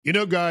You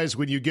know, guys,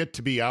 when you get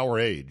to be our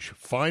age,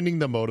 finding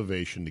the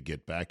motivation to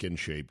get back in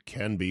shape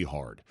can be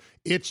hard.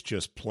 It's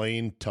just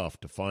plain tough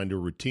to find a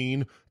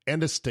routine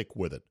and to stick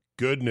with it.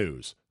 Good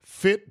news.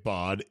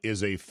 Fitbod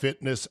is a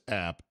fitness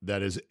app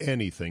that is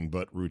anything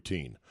but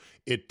routine.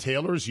 It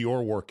tailors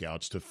your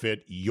workouts to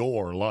fit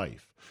your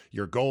life,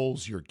 your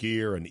goals, your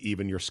gear, and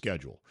even your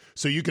schedule,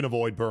 so you can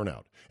avoid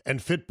burnout. And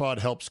Fitbod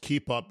helps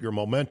keep up your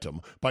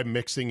momentum by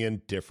mixing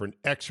in different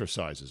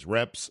exercises,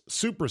 reps,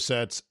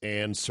 supersets,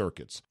 and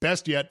circuits.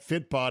 Best yet,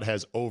 Fitbod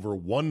has over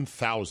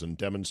 1,000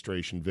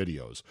 demonstration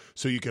videos,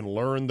 so you can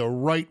learn the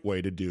right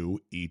way to do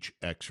each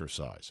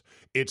exercise.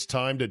 It's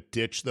time to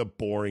ditch the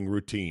boring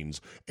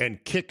routines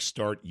and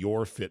kickstart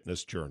your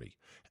fitness journey.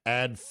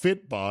 Add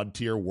Fitbod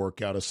to your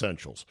workout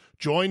essentials.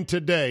 Join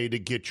today to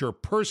get your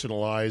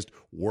personalized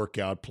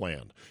workout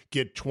plan.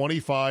 Get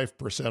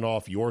 25%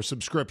 off your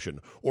subscription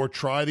or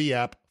try the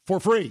app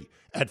for free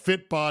at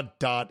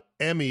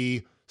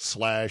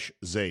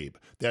fitbod.me/Zabe.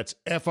 That's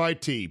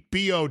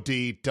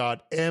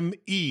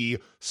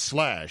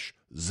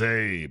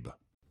fitbod.me/Zabe.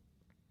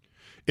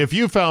 If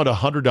you found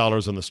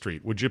 $100 on the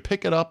street, would you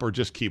pick it up or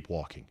just keep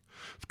walking?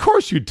 Of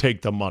course you'd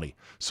take the money.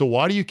 So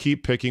why do you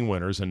keep picking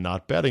winners and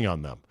not betting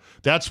on them?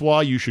 That's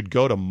why you should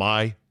go to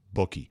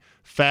MyBookie.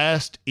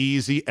 Fast,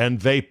 easy, and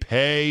they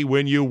pay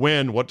when you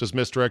win. What does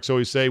Mr. X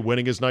always say?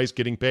 Winning is nice,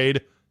 getting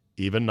paid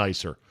even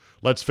nicer.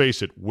 Let's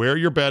face it, where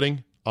you're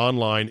betting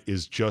online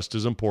is just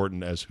as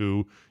important as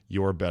who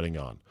you're betting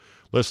on.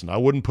 Listen, I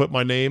wouldn't put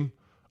my name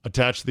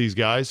attached to these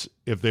guys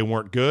if they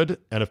weren't good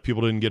and if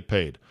people didn't get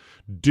paid.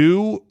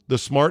 Do the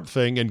smart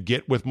thing and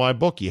get with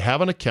MyBookie.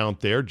 Have an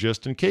account there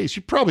just in case.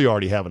 You probably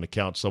already have an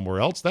account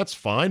somewhere else. That's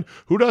fine.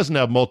 Who doesn't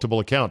have multiple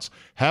accounts?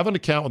 Have an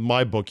account with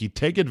MyBookie.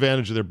 Take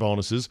advantage of their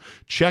bonuses.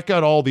 Check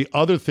out all the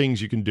other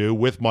things you can do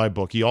with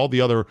MyBookie, all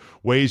the other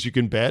ways you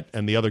can bet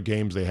and the other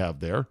games they have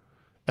there,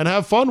 and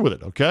have fun with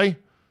it, okay?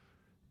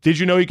 Did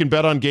you know you can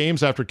bet on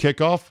games after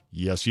kickoff?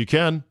 Yes, you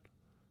can.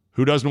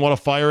 Who doesn't want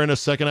to fire in a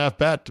second-half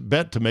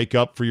bet to make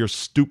up for your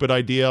stupid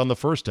idea on the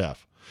first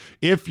half?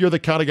 If you're the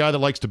kind of guy that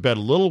likes to bet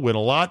a little, win a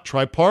lot,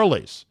 try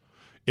parlays.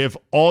 If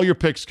all your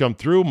picks come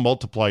through,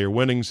 multiply your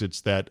winnings.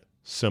 It's that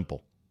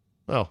simple.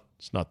 Well,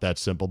 it's not that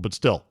simple, but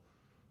still.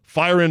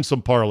 Fire in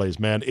some parlays,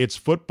 man. It's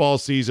football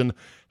season.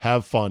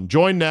 Have fun.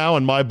 Join now,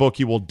 and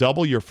MyBookie will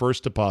double your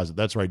first deposit.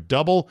 That's right,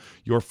 double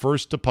your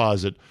first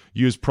deposit.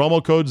 Use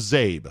promo code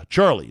ZABE,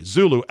 Charlie,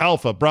 Zulu,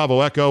 Alpha,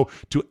 Bravo, Echo,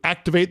 to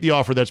activate the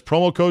offer. That's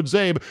promo code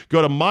ZABE.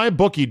 Go to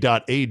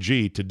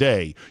mybookie.ag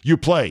today. You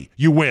play,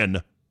 you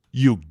win,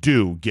 you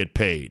do get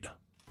paid.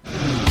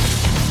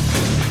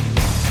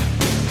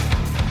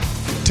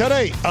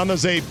 Today on the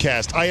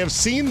Zabecast, I have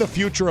seen the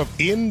future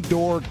of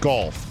indoor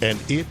golf, and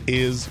it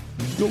is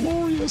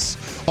glorious.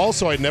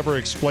 Also, I never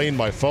explained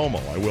my FOMO.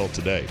 I will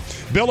today.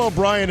 Bill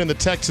O'Brien and the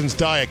Texans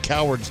die a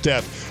coward's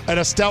death, and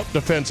a stout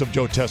defense of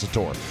Joe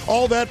Tessitore.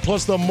 All that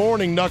plus the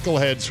morning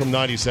knuckleheads from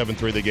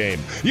 97.3 The Game.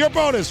 Your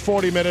bonus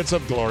 40 minutes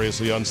of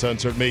gloriously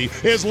uncensored me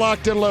is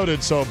locked and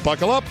loaded, so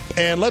buckle up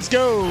and let's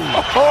go.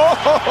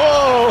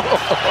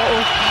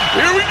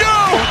 Here we go.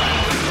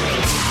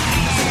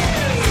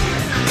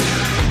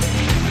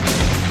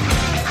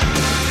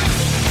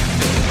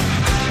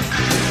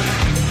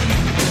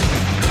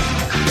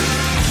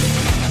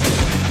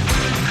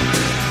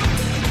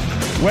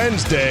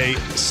 Wednesday,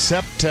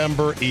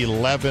 September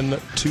 11,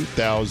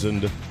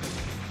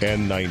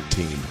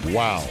 2019.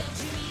 Wow.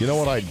 You know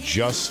what I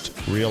just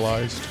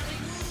realized?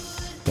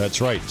 That's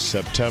right,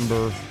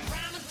 September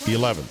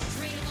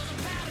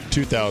 11th,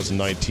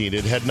 2019.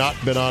 It had not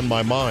been on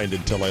my mind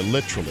until I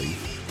literally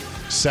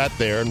sat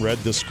there and read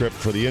the script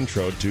for the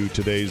intro to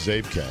today's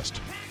Zabecast.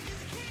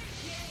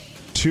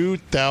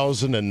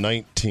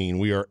 2019.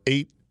 We are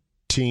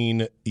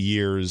 18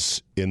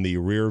 years in the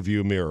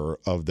rearview mirror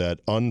of that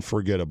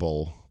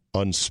unforgettable,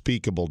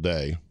 unspeakable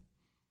day.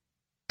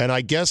 And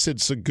I guess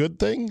it's a good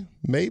thing,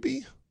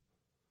 maybe,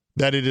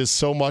 that it is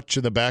so much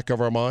in the back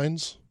of our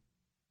minds.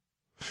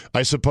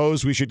 I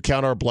suppose we should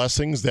count our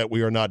blessings that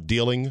we are not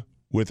dealing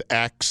with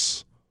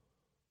acts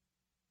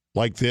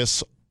like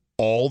this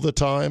all the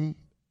time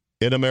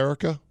in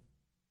America.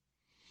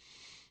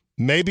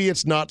 Maybe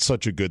it's not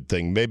such a good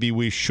thing. Maybe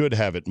we should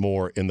have it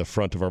more in the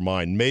front of our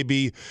mind.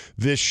 Maybe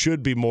this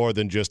should be more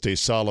than just a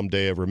solemn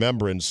day of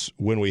remembrance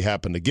when we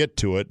happen to get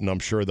to it, and I'm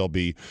sure there'll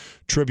be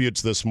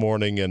tributes this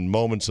morning and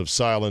moments of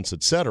silence,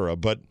 etc.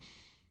 But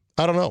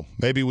I don't know.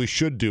 Maybe we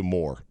should do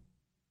more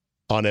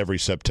on every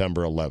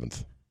September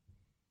 11th.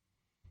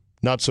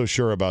 Not so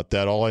sure about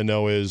that. All I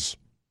know is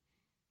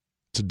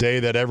it's a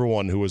day that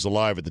everyone who was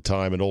alive at the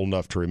time and old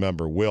enough to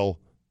remember will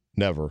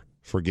never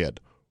forget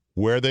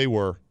where they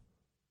were,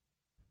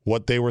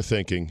 what they were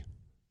thinking,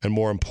 and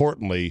more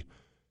importantly,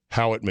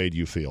 how it made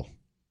you feel.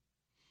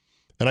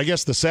 And I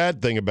guess the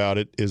sad thing about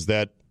it is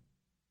that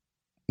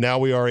now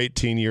we are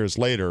 18 years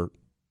later,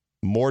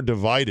 more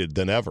divided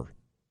than ever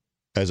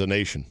as a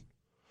nation.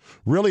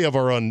 Really of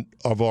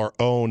our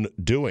own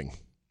doing,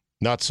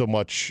 not so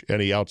much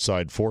any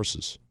outside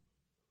forces.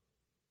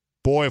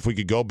 Boy, if we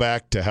could go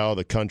back to how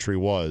the country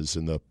was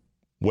in the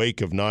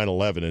wake of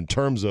 9/11 in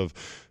terms of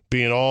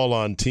being all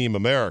on Team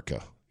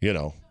America.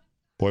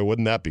 Boy,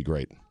 wouldn't that be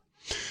great?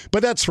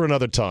 But that's for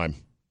another time.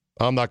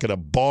 I'm not going to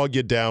bog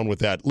you down with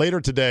that. Later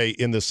today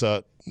in the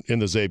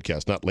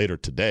Zabecast, not later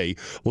today,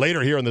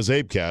 later here in the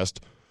Zabecast,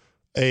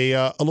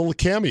 a little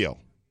cameo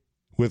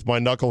with my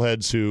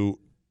knuckleheads who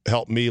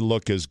help me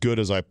look as good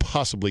as I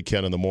possibly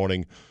can in the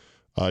morning.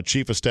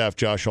 Chief of Staff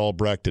Josh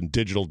Albrecht and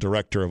Digital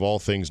Director of All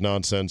Things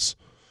Nonsense,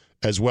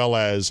 as well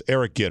as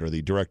Eric Gitter,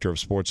 the Director of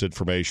Sports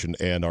Information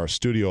and our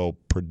studio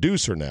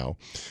producer now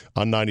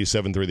on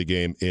 97.3 The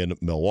Game in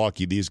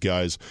Milwaukee. These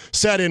guys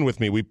sat in with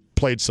me. We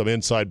played some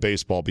inside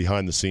baseball,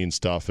 behind-the-scenes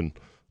stuff, and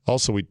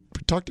also we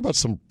talked about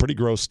some pretty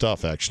gross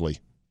stuff, actually.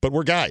 But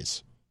we're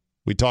guys.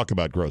 We talk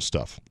about gross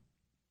stuff.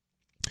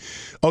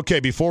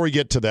 Okay, before we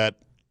get to that,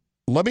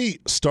 let me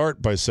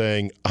start by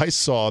saying I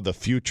saw the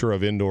future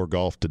of indoor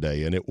golf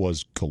today, and it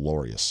was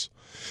glorious.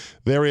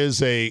 There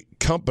is a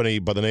company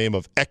by the name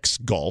of X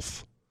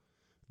Golf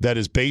that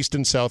is based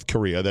in South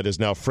Korea that is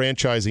now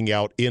franchising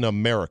out in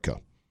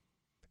America.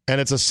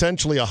 And it's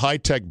essentially a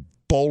high-tech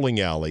bowling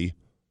alley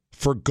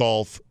for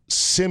golf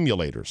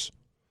simulators.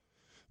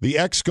 The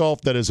X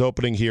Golf that is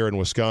opening here in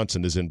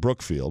Wisconsin is in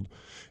Brookfield,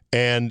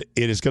 and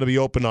it is going to be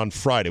open on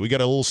Friday. We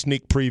got a little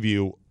sneak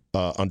preview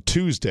on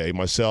Tuesday.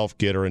 Myself,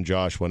 Gitter, and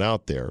Josh went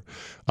out there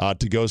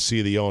to go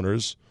see the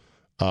owners,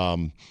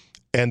 and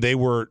they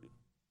were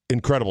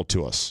incredible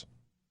to us.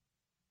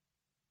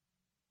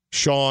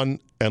 Sean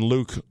and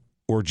Luke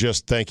were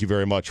just, thank you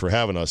very much for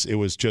having us. It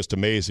was just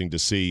amazing to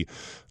see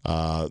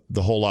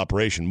the whole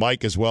operation.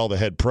 Mike as well, the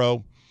head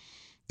pro.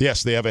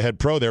 Yes, they have a head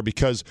pro there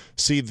because,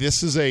 see,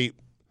 this is a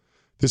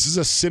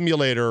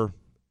simulator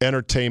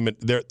entertainment.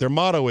 Their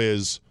motto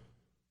is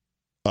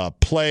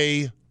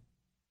play,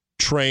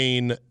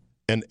 train,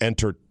 and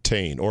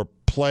entertain, or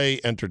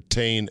play,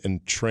 entertain,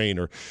 and train.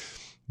 Or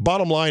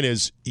bottom line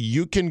is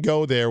you can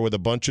go there with a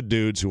bunch of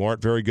dudes who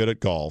aren't very good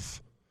at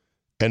golf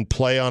and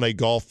play on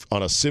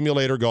a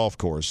simulator golf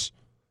course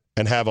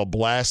and have a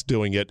blast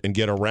doing it and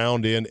get a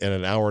round in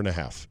an hour and a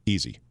half.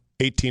 Easy.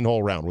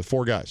 18-hole round with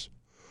 4 guys.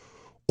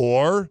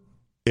 Or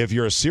if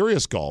you're a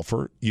serious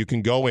golfer, you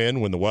can go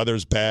in when the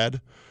weather's bad,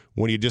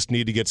 when you just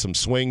need to get some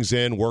swings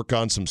in, work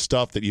on some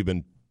stuff that you've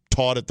been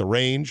taught at the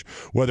range,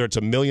 whether it's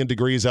 1,000,000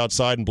 degrees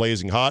outside and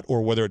blazing hot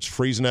or whether it's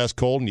freezing-ass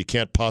cold and you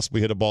can't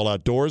possibly hit a ball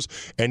outdoors.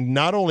 And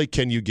not only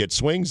can you get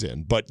swings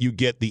in, but you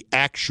get the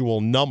actual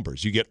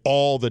numbers. You get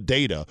all the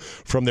data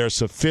from their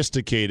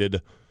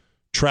sophisticated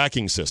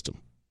tracking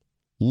system.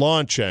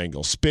 Launch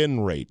angle,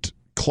 spin rate,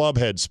 club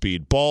head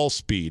speed, ball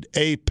speed,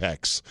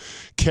 apex,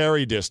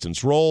 carry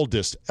distance, roll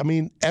distance. I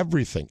mean,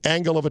 everything.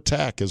 Angle of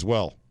attack as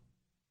well.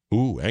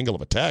 Ooh, angle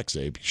of attack,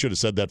 Zabe. You should have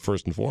said that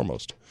first and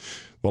foremost.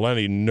 Well,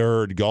 any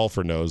nerd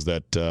golfer knows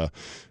that to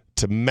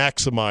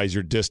maximize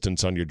your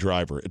distance on your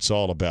driver, it's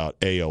all about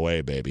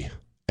AOA, baby.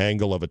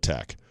 Angle of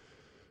attack.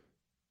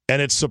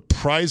 And it's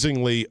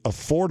surprisingly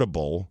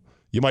affordable.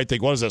 You might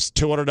think, what is this,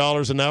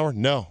 $200 an hour?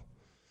 No.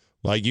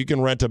 Like, you can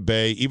rent a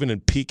bay, even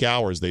in peak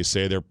hours, they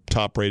say their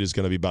top rate is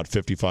going to be about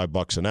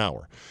 $55 an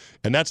hour.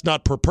 And that's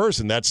not per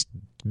person. That's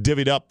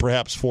divvied up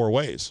perhaps 4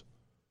 ways.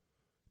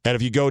 And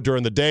if you go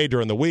during the day,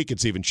 during the week,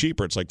 it's even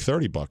cheaper. It's like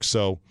 $30.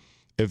 So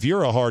if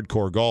you're a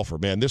hardcore golfer,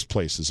 man, this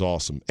place is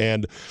awesome.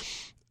 And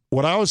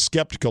what I was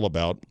skeptical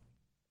about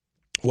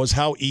was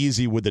how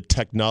easy would the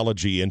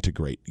technology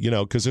integrate,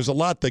 because there's a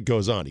lot that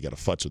goes on. You got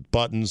to futz with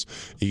buttons.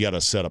 You got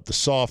to set up the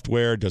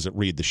software. Does it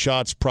read the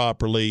shots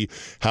properly?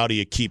 How do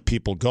you keep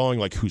people going?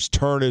 Like, whose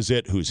turn is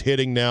it? Who's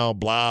hitting now?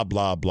 Blah,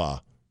 blah, blah.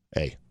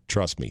 Hey,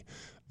 trust me,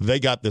 they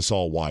got this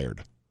all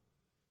wired.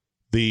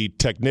 The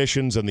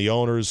technicians and the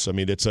owners, I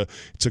mean, it's a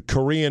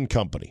Korean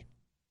company.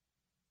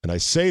 And I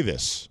say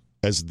this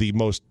as the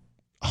most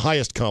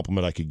highest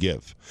compliment I could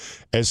give.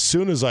 As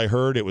soon as I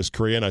heard it was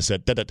Korean, I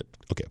said,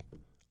 okay,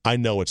 I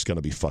know it's going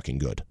to be fucking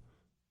good.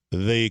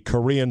 The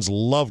Koreans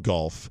love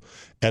golf,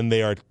 and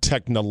they are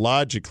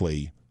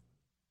technologically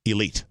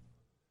elite.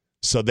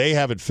 So they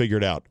have it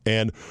figured out.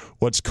 And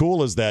what's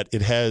cool is that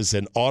it has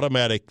an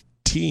automatic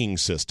teeing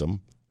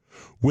system,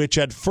 which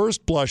at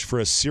first blush for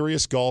a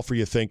serious golfer,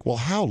 you think, well,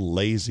 how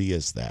lazy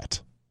is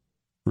that?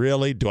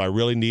 Really? Do I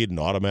really need an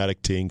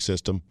automatic teeing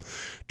system?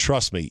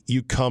 Trust me,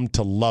 you come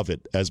to love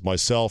it. As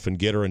myself and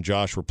Gitter and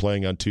Josh were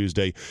playing on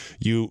Tuesday,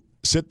 you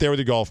sit there with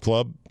your golf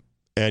club,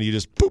 and you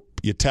just, boop,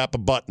 you tap a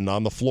button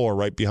on the floor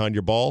right behind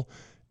your ball,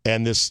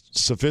 and this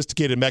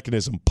sophisticated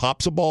mechanism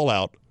pops a ball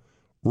out,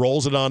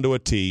 rolls it onto a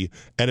tee,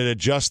 and it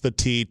adjusts the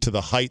tee to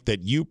the height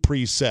that you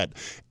preset.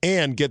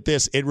 And get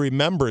this, it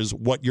remembers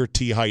what your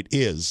tee height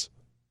is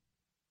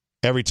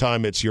every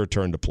time it's your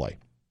turn to play.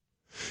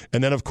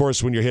 And then, of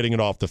course, when you're hitting it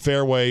off the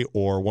fairway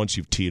or once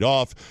you've teed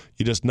off,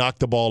 you just knock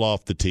the ball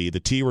off the tee. The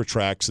tee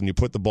retracts, and you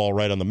put the ball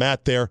right on the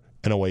mat there,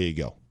 and away you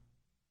go.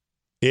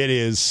 It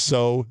is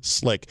so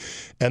slick.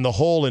 And the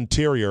whole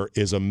interior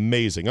is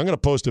amazing. I'm going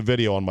to post a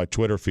video on my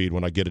Twitter feed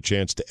when I get a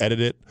chance to edit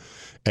it,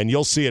 and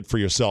you'll see it for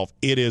yourself.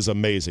 It is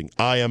amazing.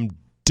 I am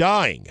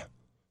dying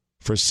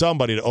for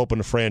somebody to open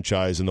a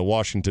franchise in the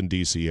Washington,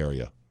 D.C.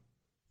 area.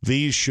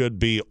 These should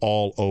be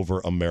all over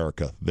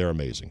America. They're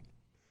amazing.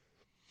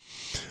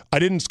 I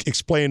didn't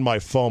explain my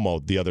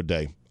FOMO the other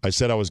day. I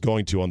said I was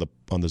going to on the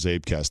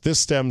Zabecast. This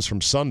stems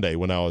from Sunday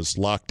when I was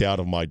locked out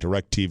of my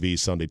DirecTV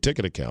Sunday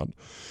ticket account,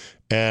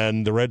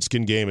 and the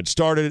Redskin game had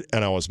started,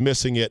 and I was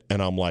missing it,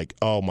 and I'm like,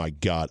 oh my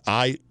God.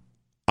 I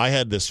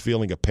had this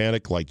feeling of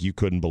panic like you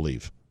couldn't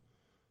believe.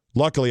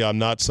 Luckily, I'm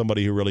not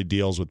somebody who really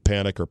deals with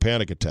panic or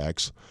panic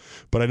attacks,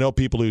 but I know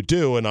people who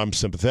do, and I'm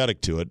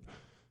sympathetic to it,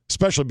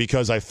 especially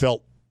because I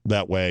felt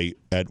that way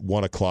at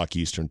 1 o'clock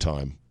Eastern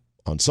time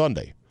on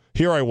Sunday.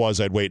 Here I was,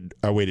 I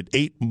waited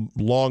 8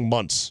 long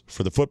months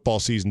for the football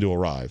season to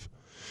arrive.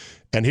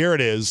 And here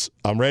it is.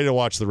 I'm ready to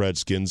watch the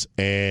Redskins,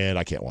 and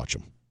I can't watch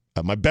them.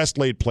 My best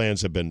laid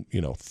plans have been,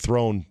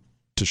 thrown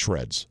to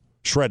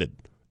shredded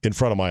in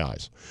front of my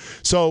eyes.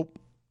 So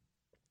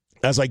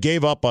as I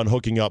gave up on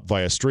hooking up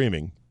via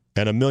streaming,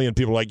 and a million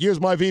people are like,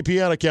 here's my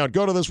VPN account.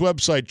 Go to this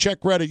website.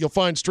 Check Reddit. You'll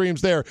find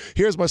streams there.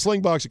 Here's my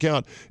Slingbox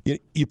account.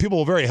 You people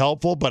were very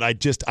helpful, but I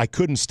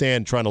couldn't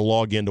stand trying to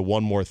log into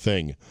one more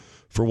thing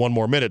for one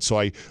more minute. So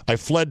I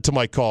fled to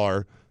my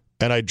car,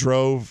 and I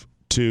drove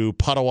to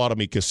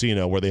Potawatomi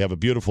Casino, where they have a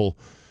beautiful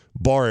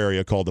bar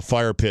area called the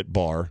Fire Pit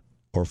Bar,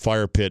 or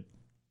Fire Pit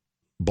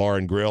Bar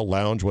and Grill,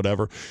 Lounge,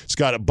 whatever. It's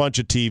got a bunch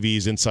of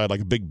TVs inside,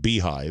 like a big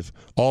beehive,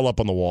 all up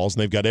on the walls,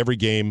 and they've got every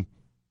game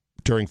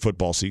during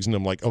football season.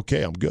 I'm like,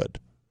 okay, I'm good.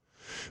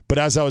 But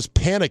as I was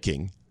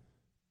panicking,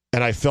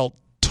 and I felt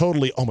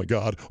totally, oh my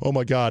God,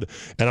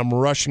 and I'm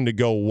rushing to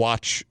go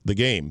watch the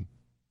game,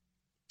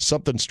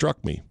 something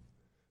struck me.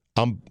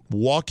 I'm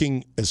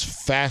walking as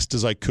fast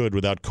as I could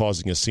without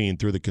causing a scene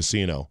through the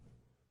casino,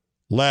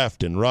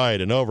 left and right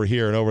and over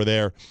here and over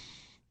there.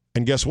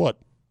 And guess what?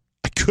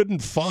 I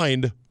couldn't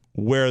find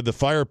where the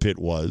fire pit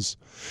was.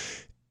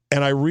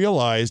 And I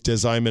realized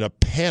as I'm in a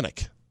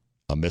panic,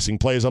 I'm missing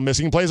plays. A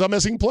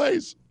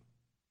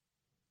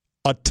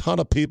ton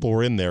of people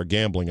were in there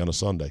gambling on a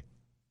Sunday.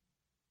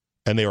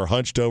 And they were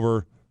hunched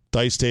over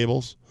dice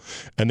tables,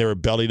 and they were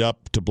bellied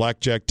up to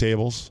blackjack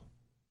tables,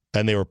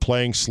 and they were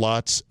playing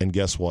slots. And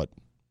guess what?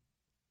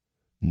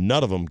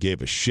 None of them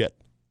gave a shit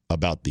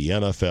about the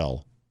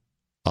NFL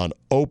on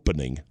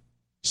opening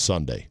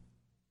Sunday.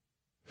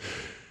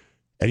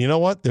 And you know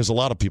what? There's a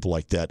lot of people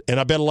like that. And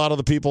I bet a lot of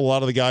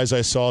the guys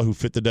I saw who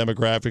fit the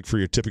demographic for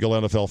your typical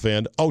NFL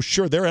fan, oh,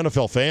 sure, they're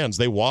NFL fans.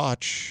 They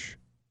watch.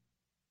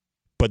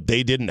 But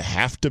they didn't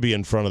have to be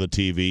in front of the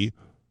TV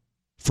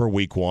for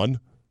week one.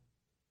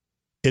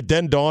 It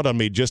then dawned on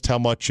me just how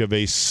much of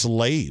a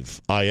slave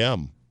I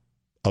am,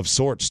 of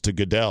sorts, to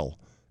Goodell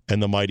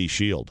and the Mighty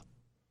Shield.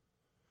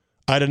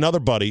 I had another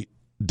buddy,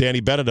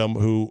 Danny Benedum,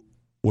 who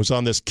was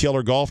on this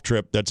killer golf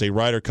trip that's a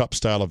Ryder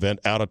Cup-style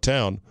event out of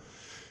town,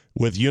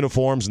 with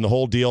uniforms and the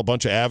whole deal, a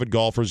bunch of avid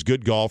golfers,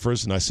 good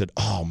golfers. And I said,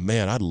 oh,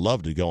 man, I'd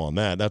love to go on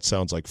that. That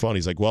sounds like fun.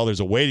 He's like, well, there's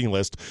a waiting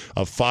list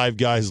of 5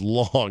 guys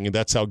long, and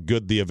that's how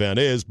good the event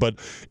is. But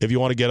if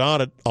you want to get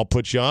on it, I'll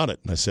put you on it.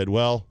 And I said,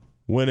 well,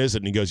 when is it?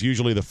 And he goes,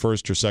 usually the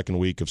first or second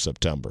week of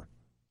September.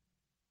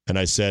 And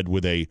I said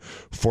with a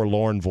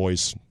forlorn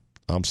voice,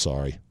 I'm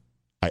sorry.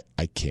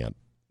 I can't.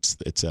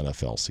 It's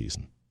NFL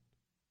season.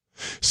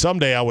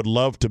 Someday I would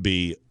love to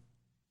be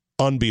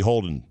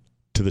unbeholden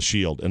to the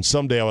Shield, and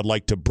someday I would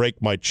like to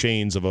break my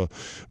chains of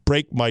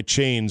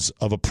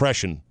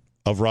oppression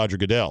of Roger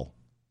Goodell.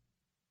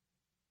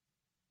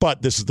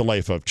 But this is the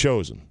life I've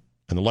chosen,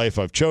 and the life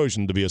I've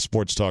chosen to be a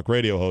sports talk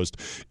radio host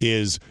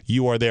is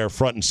you are there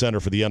front and center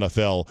for the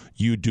NFL.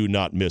 You do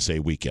not miss a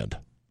weekend.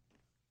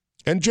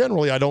 And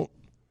generally, I don't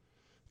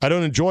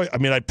enjoy. I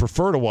mean, I'd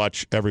prefer to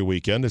watch every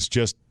weekend. It's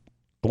just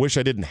I wish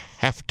I didn't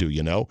have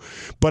to,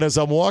 But as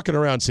I'm walking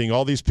around seeing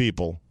all these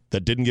people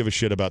that didn't give a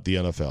shit about the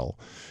NFL,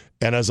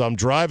 and as I'm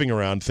driving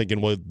around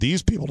thinking, well,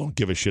 these people don't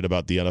give a shit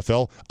about the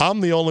NFL,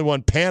 I'm the only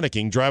one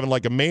panicking, driving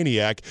like a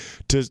maniac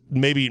to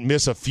maybe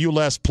miss a few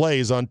less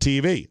plays on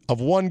TV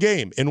of one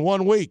game in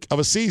 1 week of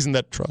a season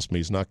that, trust me,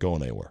 is not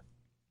going anywhere.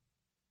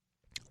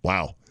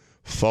 Wow.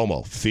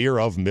 FOMO, fear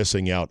of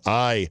missing out.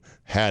 I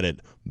had it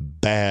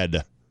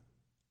bad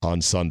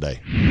on Sunday.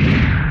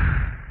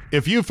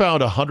 If you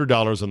found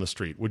 $100 on the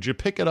street, would you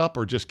pick it up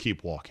or just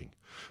keep walking?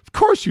 Of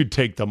course you'd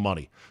take the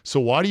money. So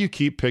why do you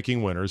keep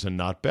picking winners and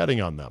not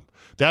betting on them?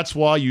 That's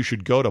why you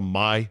should go to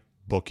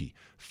MyBookie.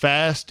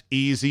 Fast,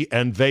 easy,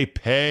 and they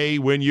pay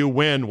when you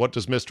win. What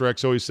does Mr.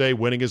 X always say?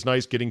 Winning is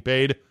nice, getting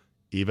paid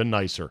even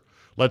nicer.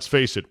 Let's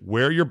face it,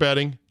 where you're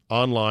betting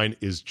online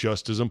is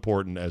just as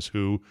important as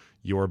who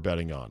you're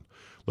betting on.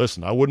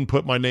 Listen, I wouldn't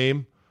put my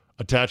name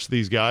attached to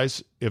these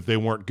guys if they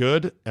weren't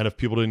good and if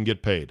people didn't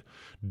get paid.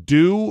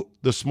 Do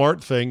the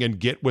smart thing and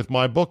get with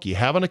MyBookie.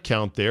 Have an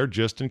account there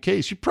just in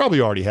case. You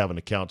probably already have an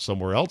account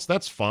somewhere else.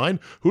 That's fine.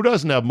 Who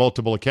doesn't have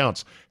multiple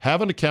accounts?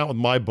 Have an account with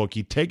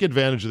MyBookie. Take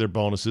advantage of their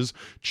bonuses.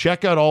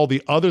 Check out all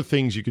the other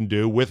things you can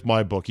do with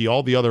MyBookie,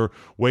 all the other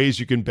ways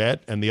you can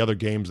bet and the other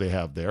games they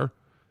have there,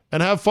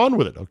 and have fun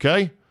with it,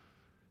 okay?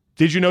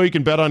 Did you know you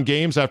can bet on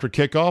games after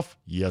kickoff?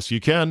 Yes,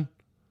 you can.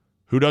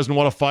 Who doesn't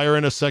want to fire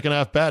in a second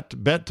half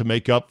bet to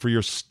make up for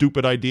your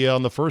stupid idea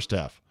on the first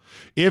half?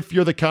 If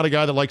you're the kind of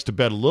guy that likes to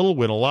bet a little,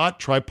 win a lot,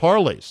 try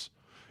parlays.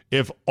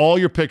 If all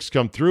your picks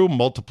come through,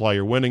 multiply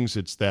your winnings.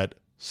 It's that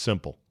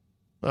simple.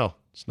 Well,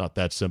 it's not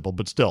that simple,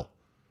 but still.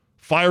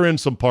 Fire in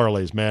some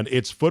parlays, man.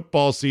 It's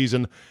football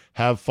season.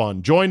 Have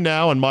fun. Join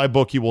now, and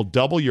MyBookie will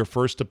double your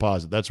first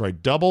deposit. That's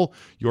right, double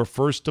your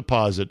first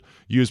deposit.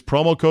 Use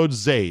promo code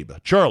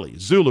ZABE, Charlie,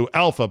 Zulu,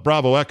 Alpha,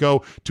 Bravo,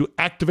 Echo to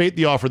activate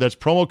the offer. That's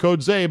promo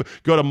code ZABE.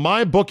 Go to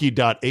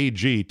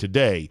mybookie.ag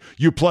today.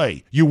 You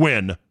play, you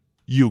win,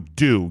 you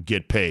do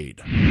get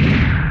paid.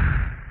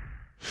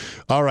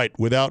 All right,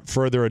 without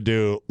further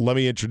ado, let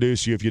me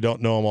introduce you, if you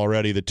don't know them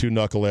already, the two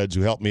knuckleheads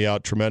who help me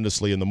out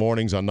tremendously in the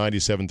mornings on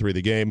 97.3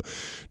 The Game.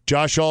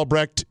 Josh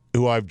Albrecht,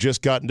 who I've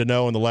just gotten to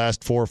know in the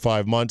last 4 or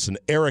 5 months, and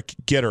Eric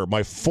Gitter,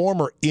 my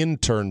former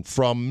intern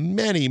from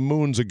many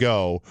moons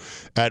ago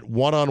at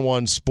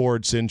One-on-One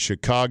Sports in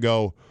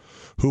Chicago,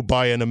 who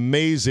by an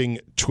amazing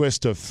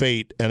twist of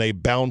fate and a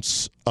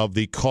bounce of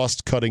the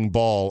cost-cutting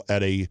ball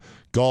at a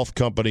golf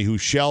company who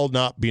shall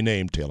not be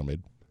named,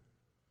 TaylorMade,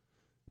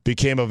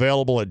 became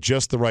available at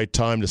just the right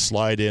time to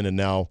slide in and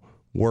now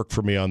work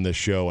for me on this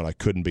show, and I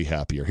couldn't be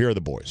happier. Here are the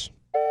boys.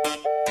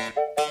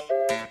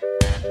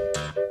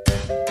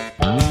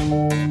 Are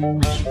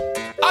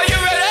you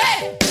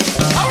ready?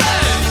 All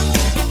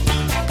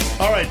right!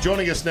 All right,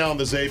 joining us now on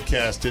the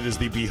Zabecast, it is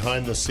the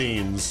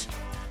behind-the-scenes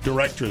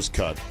director's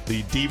cut,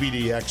 the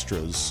DVD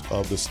extras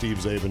of the Steve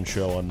Zabin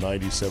Show on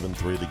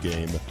 97.3 The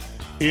Game.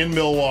 In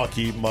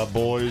Milwaukee, my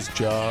boys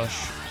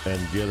Josh and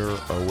Gitter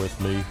are with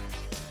me.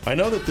 I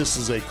know that this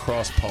is a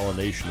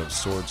cross-pollination of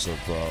sorts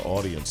of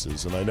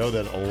audiences, and I know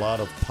that a lot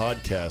of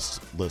podcast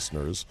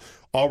listeners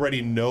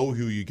already know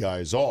who you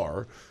guys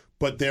are,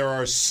 but there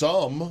are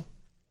some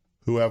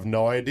who have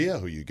no idea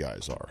who you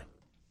guys are.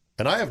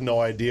 And I have no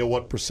idea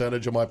what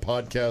percentage of my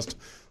podcast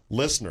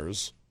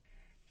listeners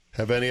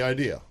have any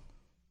idea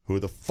who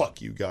the fuck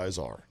you guys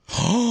are.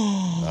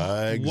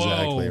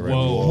 Exactly. Whoa, right.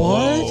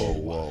 whoa.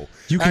 Whoa.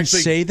 You can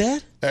say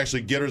that?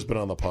 Actually, Gitter's been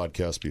on the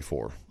podcast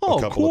before Oh,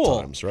 a couple cool.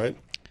 of times, right?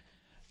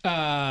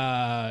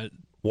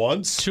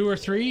 Once? 2 or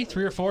 3,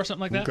 3 or 4, something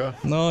like that. Okay.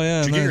 Oh,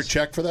 yeah. Did you get your nice.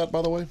 check for that,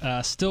 by the way?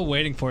 Still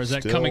waiting for. Is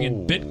that Still coming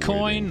in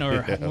Bitcoin waiting.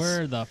 or Yes.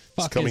 where the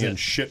fuck It's coming is in it?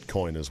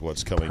 shitcoin is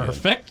what's coming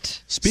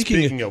Perfect.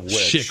 Speaking of which,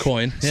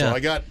 shitcoin. So Yeah.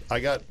 I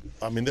got.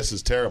 I mean, this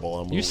is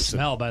terrible. You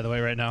smell, by the way,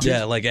 right now.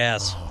 Yeah, like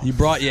ass. You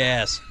brought your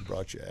ass.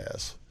 Brought your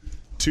ass.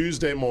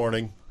 Tuesday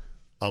morning,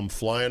 I'm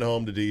flying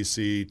home to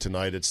D.C.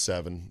 tonight at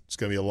 7. It's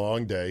going to be a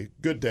long day.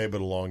 Good day,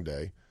 but a long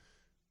day.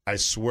 I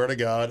swear to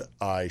God,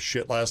 I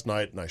shit last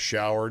night and I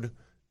showered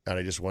and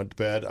I just went to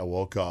bed. I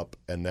woke up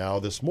and now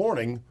this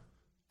morning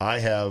I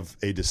have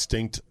a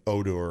distinct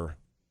odor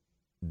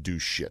do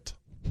shit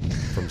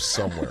from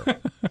somewhere.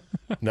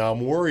 Now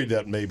I'm worried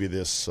that maybe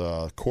this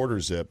quarter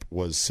zip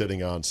was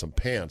sitting on some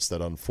pants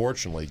that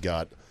unfortunately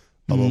got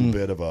a little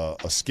bit of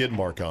a skid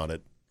mark on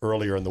it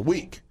earlier in the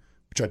week,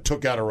 which I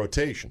took out of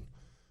rotation.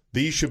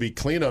 These should be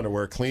clean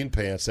underwear, clean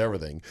pants,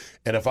 everything.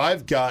 And if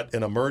I've got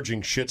an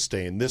emerging shit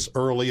stain this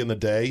early in the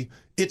day,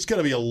 it's going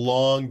to be a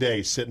long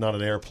day sitting on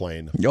an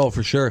airplane. Oh,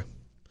 for sure.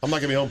 I'm not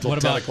going to be home till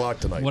 10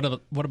 o'clock tonight. What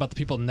about the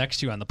people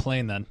next to you on the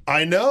plane then?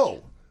 I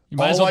know. You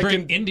might as All well I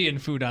bring can- Indian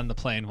food on the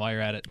plane while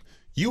you're at it.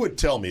 You would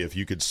tell me if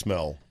you could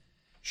smell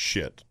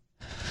shit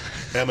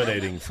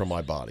emanating from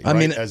my body. I right?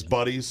 mean- as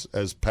buddies,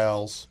 as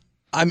pals.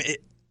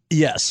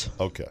 Yes.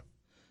 Okay.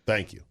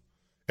 Thank you.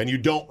 And you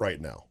don't right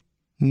now.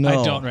 No.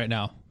 I don't right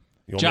now.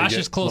 You want me to Josh get-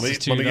 is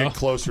closest to Let you, me though. get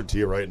closer to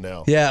you right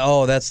now. Yeah,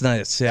 oh, that's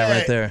nice. Yeah,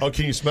 right there. Oh,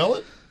 can you smell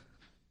it?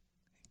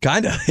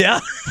 Kind of, yeah.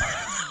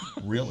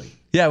 Really?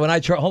 Yeah, when I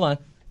try, hold on.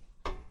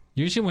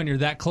 Usually when you're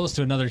that close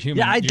to another human,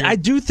 Yeah, I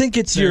do think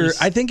it's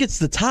I think it's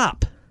the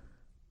top.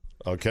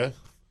 Okay.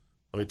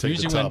 Let me take the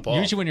usually top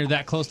off. when you're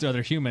that close to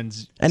other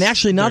humans. And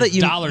actually, now that there's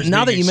you dollars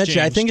mention being it, I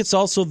exchanged. think it's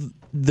also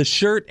the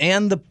shirt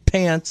and the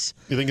pants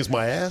You think it's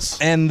my ass?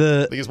 and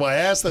the. think it's my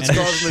ass that's And-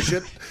 causing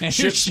the and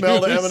shit your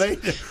smell to shoes.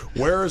 emanate?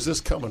 Where is this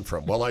coming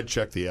from? Well, I'd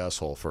check the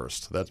asshole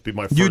first. That'd be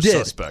my You first did.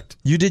 suspect.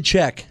 You did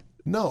check.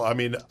 No, I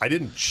mean, I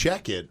didn't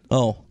check it,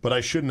 Oh, but I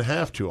shouldn't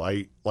have to.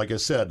 Like I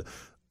said,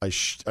 I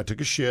took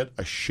a shit,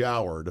 I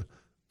showered,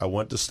 I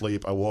went to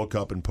sleep, I woke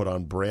up and put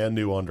on brand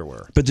new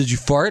underwear. but did you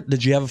fart?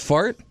 Did you have a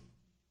fart?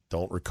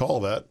 Don't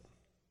recall that.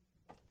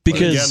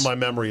 Because but again, my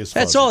memory is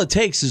fuzzy. that's all it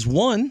takes is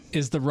one,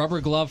 Is the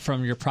rubber glove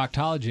from your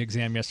proctology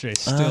exam yesterday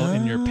still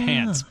in your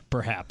pants,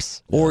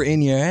 perhaps? or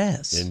in your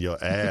ass. In your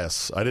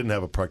ass. I didn't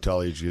have a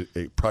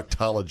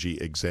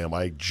proctology exam.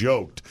 I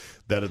joked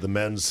that at the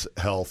men's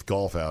health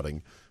golf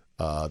outing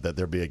that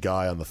there'd be a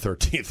guy on the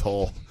 13th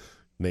hole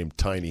named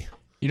Tiny.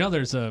 You know,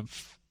 there is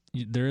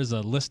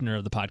a listener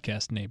of the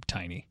podcast named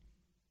Tiny.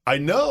 I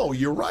know.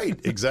 You're right.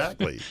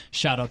 Exactly.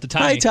 Shout out to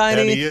Hi,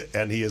 Tiny. Tiny.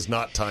 and he is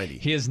not tiny.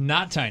 He is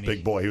not tiny.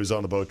 Big boy. He was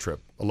on the boat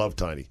trip. I love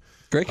Tiny.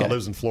 Great guy.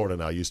 Lives in Florida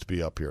now. Used to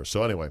be up here.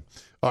 So anyway,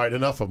 all right.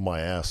 Enough of my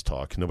ass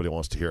talk. Nobody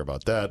wants to hear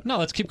about that. No,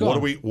 let's keep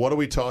going. What are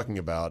we talking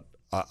about?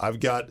 I've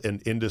got an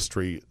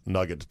industry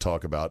nugget to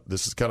talk about.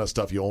 This is kind of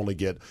stuff you only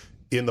get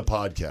in the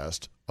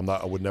podcast.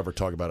 I would never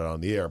talk about it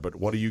on the air, but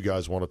what do you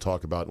guys want to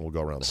talk about? And we'll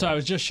go around the So horn. I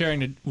was just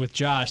sharing it with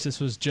Josh. This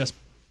was just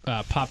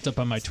popped up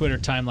on my Twitter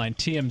timeline.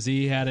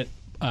 TMZ had it.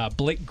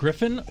 Blake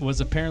Griffin was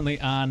apparently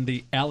on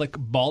the Alec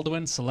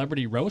Baldwin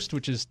Celebrity Roast,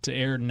 which is to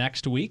air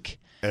next week.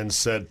 And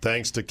said,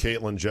 thanks to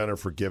Caitlyn Jenner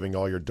for giving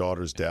all your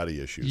daughters daddy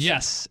issues.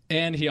 Yes,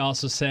 and he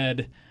also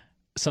said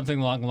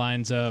something along the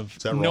lines of,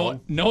 that no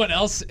wrong?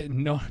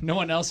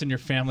 one else in your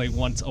family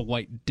wants a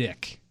white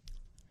dick."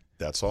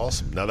 That's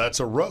awesome. Now, that's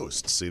a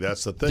roast. See,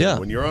 that's the thing. Yeah.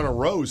 When you're on a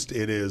roast,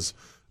 it is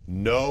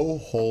no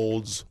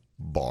holds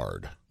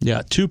barred.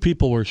 Yeah, 2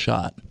 people were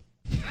shot.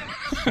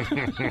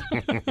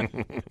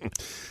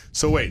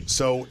 So wait,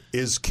 so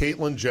is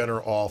Caitlyn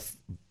Jenner out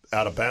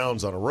of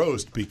bounds on a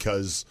roast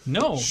because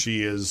No.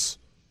 she is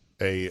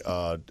a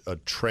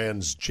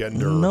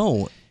transgender?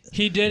 No.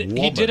 He did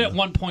Woman. at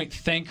one point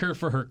thank her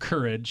for her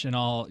courage and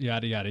all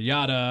yada yada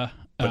yada.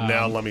 But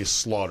now let me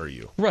slaughter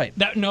you. Right.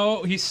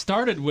 He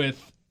started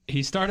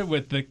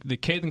with the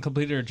Caitlyn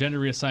completed her gender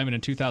reassignment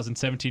in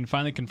 2017,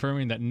 finally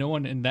confirming that no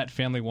one in that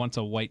family wants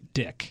a white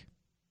dick.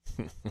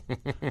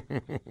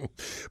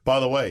 By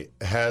the way,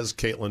 has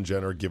Caitlyn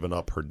Jenner given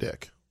up her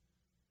dick?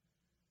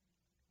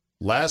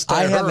 Last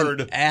I I haven't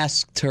heard,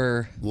 asked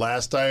her.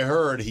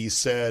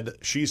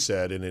 she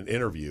said in an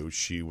interview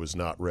she was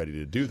not ready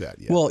to do that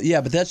yet. Well,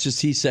 yeah, but that's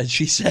just he said,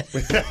 she said.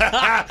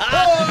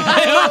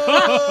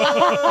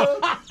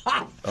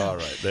 All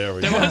right, there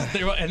we There go.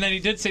 was, and then he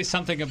did say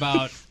something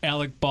about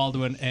Alec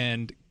Baldwin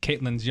and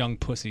Caitlyn's young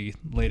pussy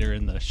later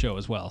in the show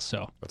as well.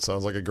 So That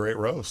sounds like a great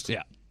roast.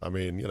 yeah, I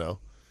mean,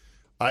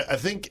 I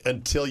think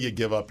until you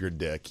give up your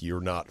dick,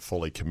 you're not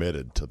fully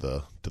committed to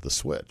the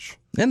switch.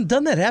 And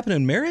doesn't that happen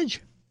in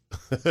marriage?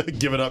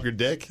 Giving up your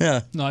dick?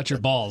 Yeah. no, it's your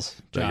balls,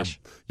 Josh.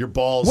 Your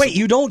balls. Wait,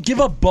 you don't give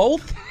up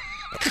both?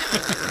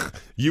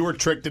 You were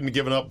tricked into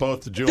giving up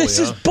both to Julie, This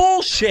is huh?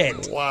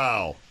 bullshit.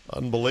 Wow.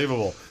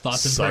 Unbelievable.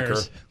 Thoughts and Sucker.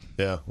 prayers.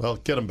 Yeah, well,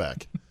 get them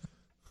back.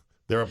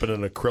 They're up in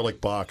an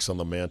acrylic box on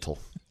the mantle.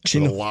 She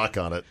With a kn- lock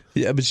on it.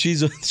 Yeah, but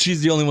she's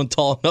the only one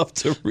tall enough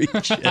to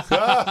reach it.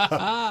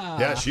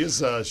 Yeah, she's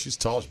tall. She's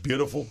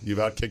beautiful. You've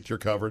outkicked your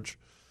coverage.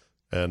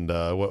 And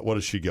what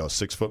does she go?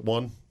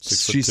 6'1"?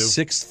 6'2"? She's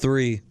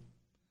 6'3".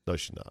 No,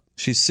 she's not.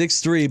 She's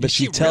 6'3", but Is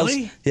she tells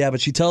really? yeah,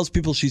 but she tells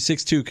people she's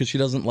 6'2" because she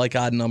doesn't like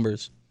odd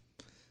numbers.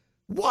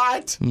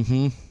 What?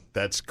 Mm-hmm.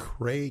 That's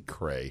cray.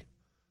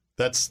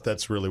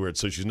 That's really weird.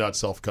 So she's not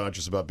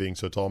self-conscious about being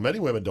so tall. Many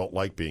women don't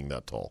like being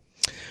that tall.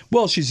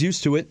 Well, she's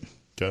used to it.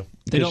 Okay.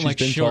 They don't she's like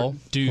been short tall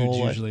dudes whole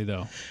life. usually,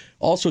 though.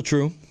 Also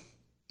true,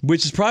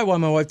 which is probably why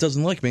my wife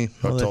doesn't like me.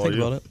 How Now that I tall think are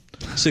you? about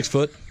it, 6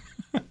 foot.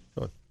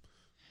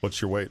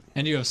 What's your weight?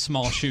 And you have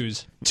small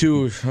shoes.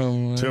 2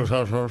 Hold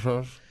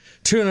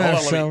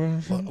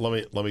 2.5.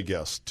 on, let me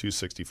guess.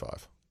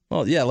 265.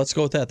 Well, yeah, let's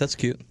go with that. That's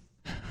cute.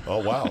 Oh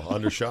wow,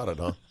 undershot it,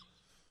 huh?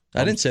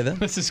 I didn't say that.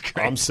 This is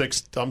great. I'm 6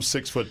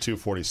 foot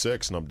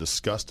 246, and I'm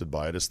disgusted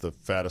by it. It's the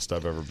fattest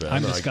I've ever been.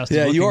 I'm I- disgusted.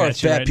 Yeah, you looking are a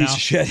at you fat right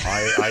piece now. of shit.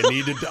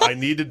 I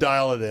need to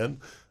dial it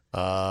in.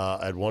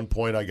 At one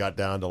point, I got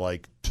down to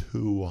like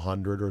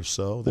 200 or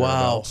so. Wow.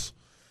 thereabouts.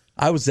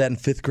 I was that in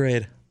 5th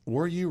grade.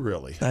 Were you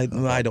really? I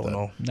don't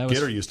know. That was,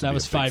 Gitter used to that be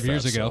was a big 5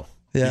 years fat ago.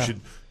 so.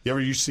 Yeah.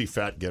 You see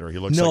Fat Gitter? He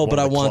looks No, like one but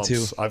of I the want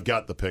clumps. to. I've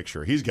got the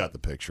picture. He's got the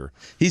picture.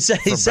 He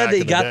said From that back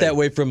he in the got day. that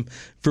way from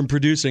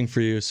producing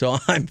for you. So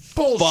I'm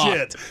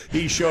Bullshit. fucked.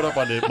 He showed up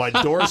on my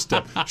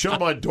doorstep. Showed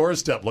up on my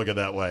doorstep looking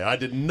that way. I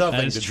did nothing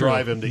That is to true.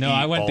 drive him to eat. No,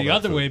 I went all the that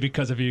other food. way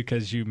because of you,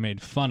 because you made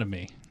fun of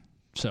me.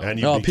 So And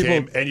you Oh,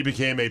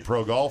 became a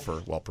pro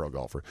golfer. Well, pro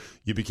golfer.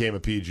 You became a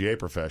PGA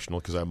professional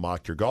because I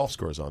mocked your golf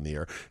scores on the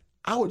air.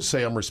 I would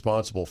say I'm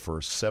responsible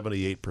for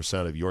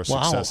 78% of your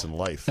Wow. success in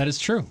life. that is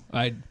true.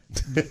 I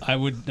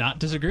would not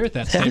disagree with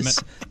that That statement.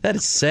 is, that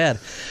is sad.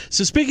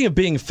 So speaking of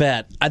being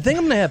fat, I think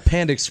I'm going to have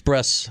Panda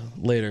Express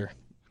later.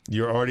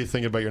 You're already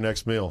thinking about your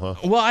next meal, huh?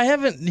 Well, I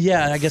haven't.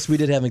 Yeah, I guess we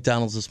did have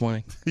McDonald's this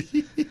morning.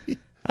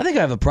 I think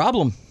I have a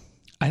problem.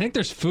 I think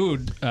there's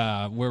food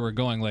where we're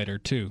going later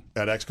too.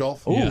 At X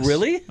Golf? Oh, Yes.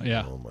 really?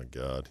 Yeah. Oh my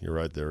God, you're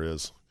right. There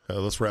is.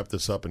 Let's wrap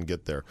this up and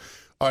get there.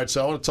 All right,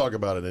 so I want to talk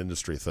about an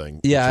industry thing.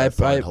 Yeah, which I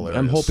find I'm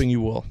hilarious. hoping you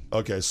will.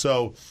 Okay,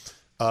 so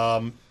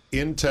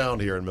in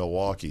town here in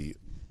Milwaukee,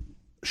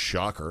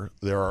 shocker,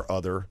 there are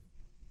other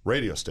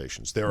radio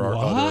stations. There are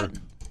other What?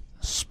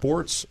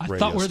 sports. I radio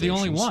thought we're the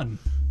only stations. one.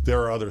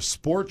 There are other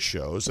sports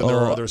shows, and there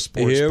are other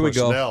sports Here we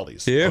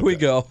personalities. go. Here we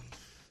Okay. go.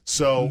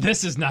 So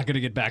This is not going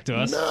to get back to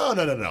us. No.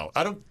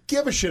 I don't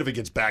give a shit if it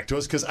gets back to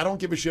us because I don't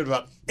give a shit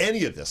about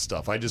any of this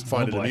stuff. I just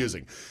find it boy.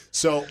 amusing.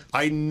 So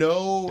I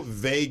know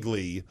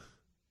vaguely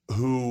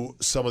who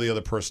some of the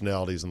other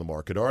personalities in the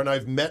market are, and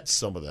I've met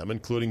some of them,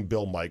 including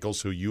Bill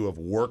Michaels, who you have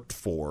worked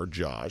for,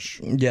 Josh.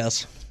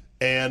 Yes.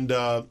 And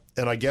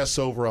I guess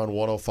over on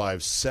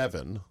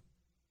 105.7,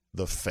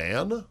 The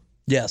Fan,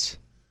 Yes.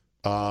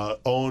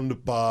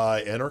 owned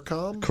by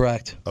Entercom.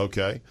 Correct.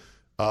 Okay.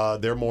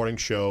 Their morning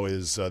show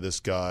is this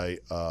guy,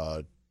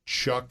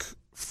 Chuck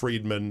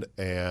Friedman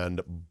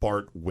and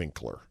Bart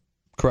Winkler.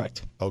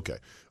 Correct. Okay.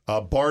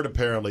 Bart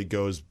apparently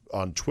goes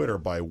on Twitter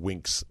by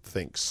Winks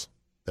Thinks.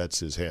 That's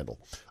his handle.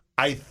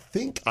 I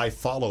think I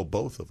follow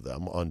both of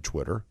them on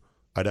Twitter.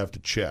 I'd have to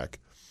check.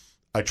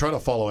 I try to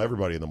follow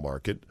everybody in the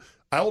market.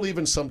 I will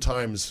even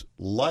sometimes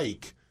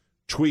like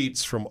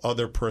tweets from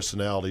other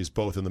personalities,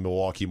 both in the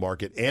Milwaukee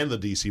market and the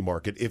D.C.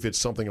 market, if it's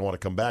something I want to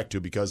come back to,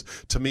 because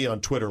to me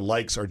on Twitter,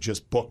 likes are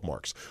just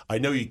bookmarks. I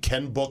know you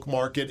can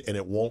bookmark it and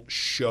it won't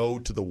show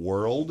to the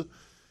world.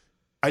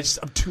 I'm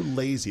too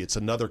lazy. It's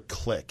another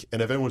click.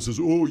 And if anyone says,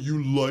 oh,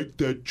 you like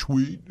that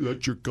tweet,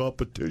 that's your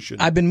competition.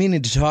 I've been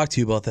meaning to talk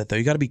to you about that, though.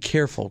 You got to be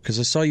careful, because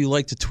I saw you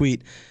liked a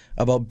tweet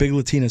about Big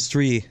Latinas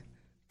 3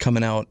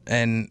 coming out.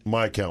 And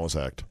my account was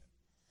hacked.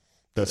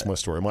 That's my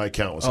story. My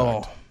account was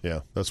hacked.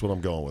 Yeah, that's what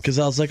I'm going with. Because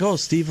I was like, oh,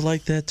 Steve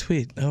liked that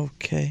tweet.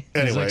 Okay.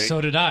 He's Anyway, like,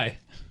 so did I.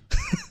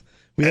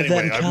 We have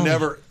that in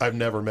common. I've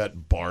never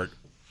met Bart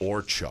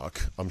or Chuck.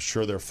 I'm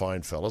sure they're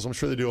fine fellas. I'm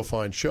sure they do a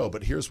fine show.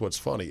 But here's what's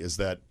funny is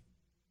that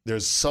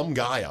there's some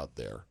guy out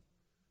there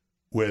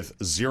with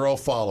 0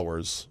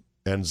 followers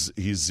and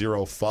he's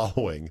 0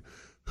 following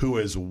who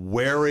is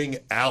wearing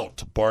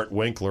out Bart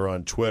Winkler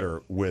on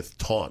Twitter with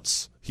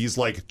taunts. He's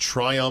like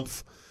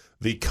Triumph,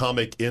 the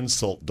comic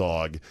insult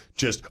dog.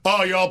 Just,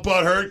 oh, y'all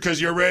butthurt because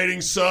your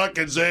ratings suck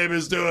and Zabe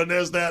is doing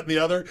this, that, and the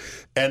other.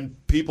 And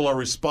people are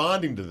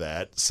responding to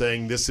that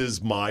saying this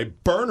is my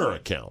burner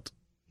account.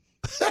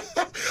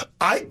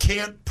 I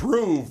can't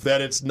prove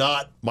that it's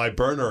not my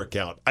burner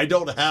account. I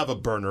don't have a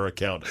burner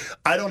account.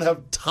 I don't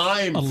have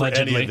time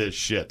Allegedly. for any of this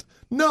shit.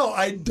 No,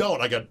 I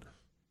don't. I got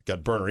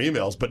burner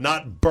emails, but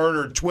not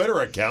burner Twitter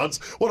accounts.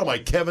 What am I,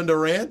 Kevin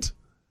Durant?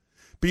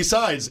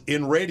 Besides,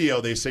 in radio,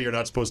 they say you're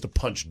not supposed to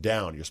punch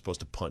down. You're supposed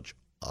to punch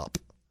up.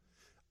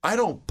 I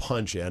don't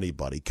punch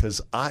anybody because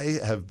I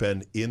have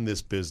been in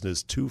this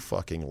business too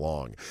fucking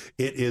long.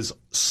 It is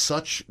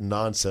such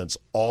nonsense,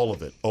 all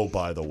of it. Oh,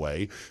 by the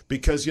way,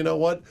 because you know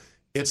what?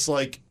 It's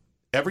like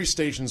every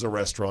station's a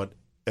restaurant.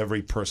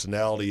 Every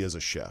personality is a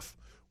chef.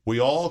 We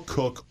all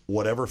cook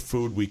whatever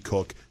food we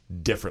cook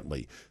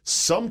differently.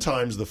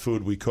 Sometimes the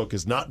food we cook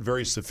is not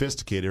very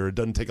sophisticated or it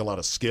doesn't take a lot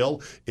of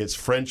skill. It's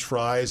French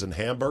fries and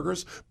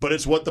hamburgers, but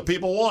it's what the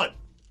people want.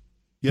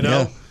 You know?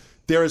 Yeah.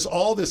 There is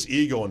all this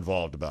ego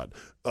involved about,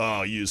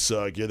 oh, you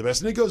suck, you're the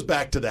best. And it goes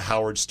back to the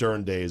Howard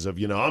Stern days of,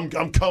 I'm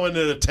coming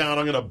into town,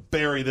 I'm going to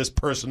bury this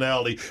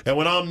personality, and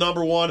when I'm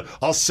number one,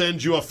 I'll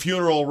send you a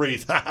funeral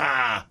wreath. Ha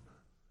ha!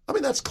 I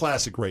mean, that's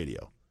classic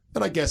radio.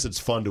 And I guess it's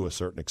fun to a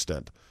certain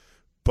extent.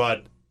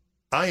 But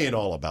I ain't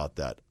all about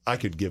that. I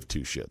could give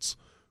 2 shits.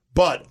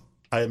 But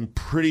I'm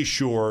pretty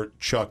sure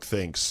Chuck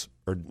thinks,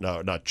 or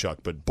no, not Chuck,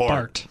 but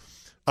Bart.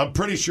 I'm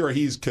pretty sure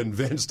he's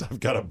convinced I've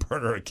got a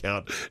burner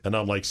account, and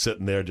I'm like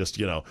sitting there just,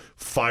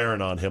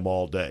 firing on him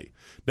all day.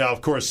 Now,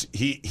 of course,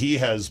 he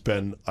has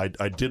been,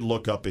 I did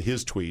look up at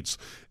his tweets,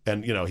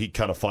 and, he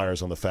kind of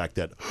fires on the fact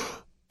that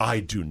I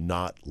do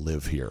not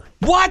live here.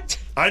 What?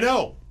 I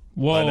know.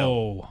 Whoa. I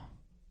know.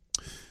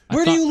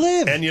 Where do you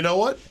live? And you know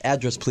what?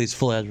 Address, please.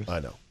 Full address. I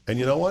know. And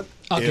you know what?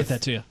 I'll get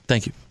that to you.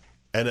 Thank you.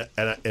 And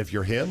if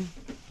you're him,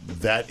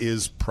 that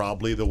is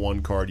probably the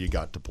one card you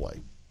got to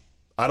play.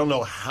 I don't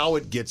know how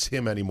it gets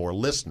him any more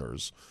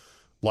listeners.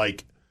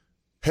 Like,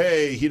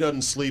 hey, he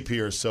doesn't sleep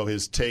here, so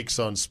his takes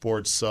on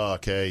sports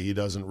suck. Hey, he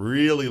doesn't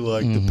really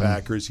like the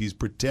Packers. He's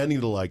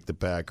pretending to like the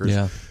Packers.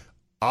 Yeah.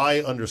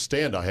 I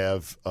understand I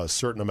have a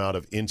certain amount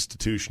of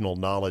institutional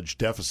knowledge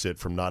deficit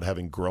from not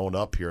having grown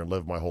up here and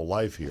lived my whole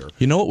life here.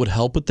 You know what would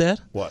help with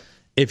that? What?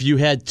 If you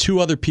had 2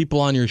 other people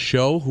on your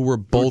show who were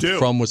both do.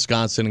 from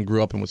Wisconsin and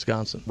grew up in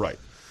Wisconsin. Right.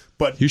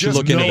 But You should just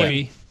look into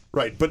knowing- that.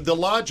 Right. But the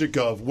logic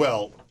of,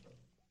 well,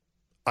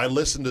 I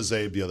listened to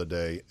Zabe the other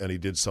day, and he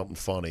did something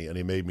funny, and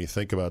he made me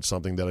think about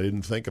something that I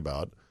didn't think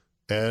about,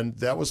 and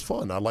that was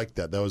fun. I liked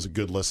that. That was a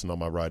good listen on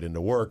my ride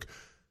into work.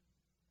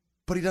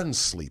 But he doesn't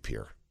sleep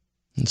here.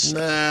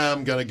 Nah,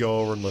 I'm going to go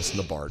over and listen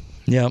to Bart.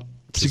 Yeah,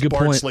 it's a good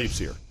Bart point. sleeps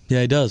here.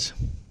 Yeah, he does.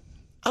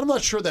 I'm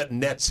not sure that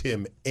nets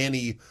him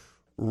any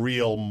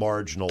real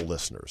marginal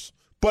listeners.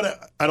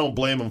 But I don't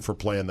blame him for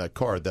playing that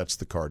card. That's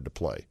the card to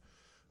play.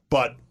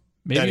 But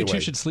Maybe anyway, you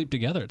 2 should sleep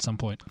together at some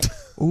point.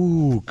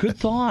 Ooh, good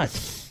thought.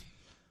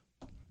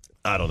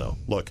 I don't know.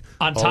 Look.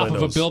 On all top I of know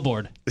a is-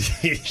 billboard.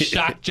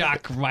 Shock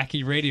jock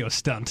wacky radio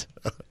stunt.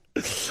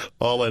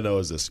 All I know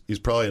is this. He's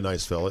probably a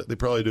nice fella. They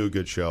probably do a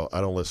good show.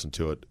 I don't listen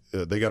to it.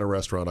 They got a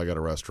restaurant. I got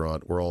a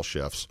restaurant. We're all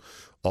chefs.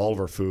 All of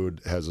our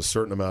food has a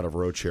certain amount of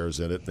roach hairs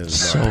in it, and it's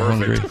So not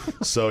perfect. hungry.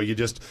 So you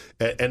just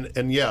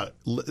and yeah,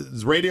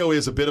 radio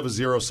is a bit of a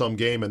zero-sum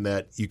game in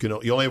that you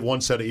only have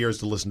one set of ears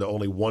to listen to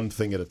only one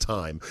thing at a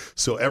time.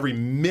 So every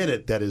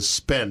minute that is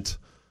spent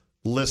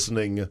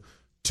listening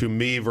to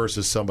me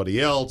versus somebody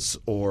else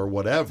or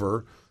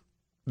whatever,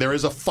 there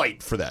is a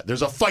fight for that.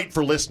 There's a fight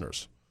for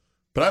listeners.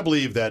 But I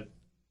believe that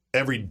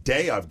every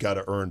day I've got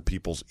to earn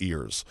people's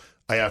ears.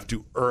 I have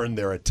to earn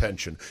their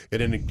attention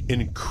in an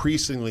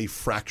increasingly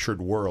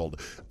fractured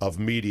world of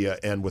media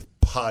and with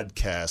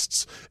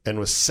podcasts and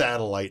with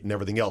satellite and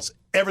everything else.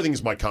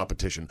 Everything's my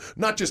competition.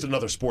 Not just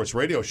another sports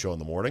radio show in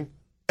the morning.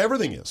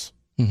 Everything is.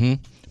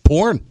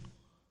 Porn.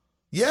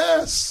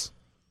 Yes.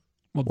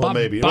 Well, Well,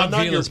 maybe. Not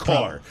in your Vila's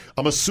car.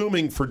 I'm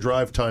assuming for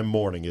drive time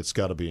morning, it's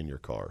got to be in your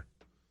car.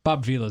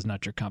 Bob Vila's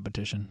not your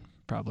competition,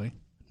 probably.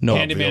 No.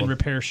 Handyman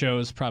repair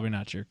shows, probably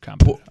not your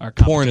competition.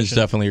 Porn is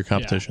definitely your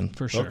competition. Yeah,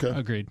 for sure. Okay.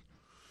 Agreed.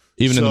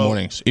 Even in the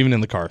mornings, even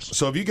in the cars.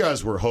 So if you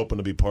guys were hoping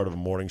to be part of a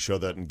morning show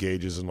that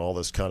engages in all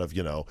this kind of,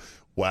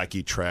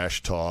 wacky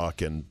trash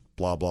talk and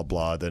blah, blah,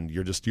 blah, then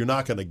you're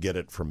not going to get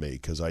it from me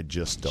because I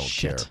just don't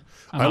care.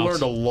 I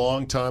learned a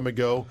long time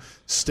ago,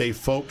 stay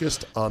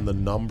focused on the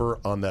number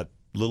on that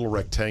little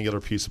rectangular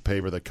piece of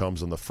paper that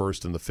comes on the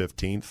 1st and the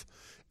 15th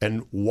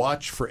and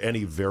watch for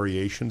any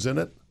variations in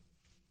it.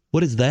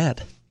 What is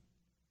that?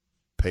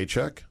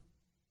 Paycheck?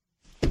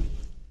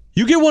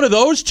 You get one of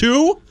those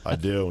too? I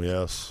do,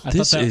 yes.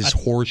 This is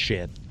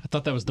horseshit. I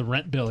thought that was the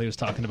rent bill he was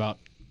talking about.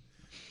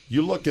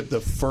 You look at the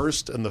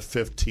 1st and the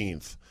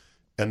 15th,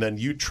 and then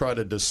you try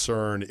to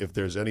discern if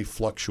there's any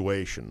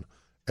fluctuation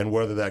and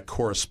whether that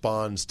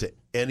corresponds to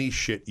any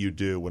shit you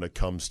do when it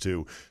comes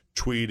to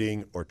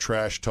tweeting or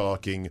trash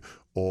talking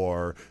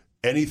or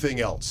anything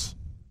else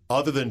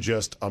other than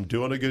just I'm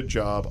doing a good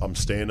job, I'm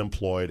staying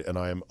employed, and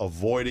I am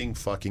avoiding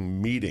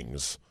fucking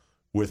meetings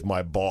with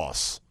my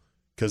boss.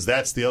 Because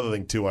that's the other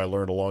thing, too, I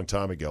learned a long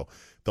time ago.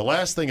 The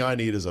last thing I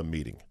need is a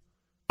meeting.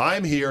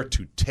 I'm here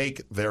to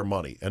take their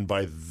money. And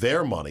by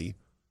their money,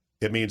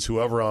 it means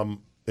whoever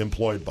I'm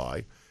employed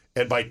by.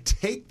 And by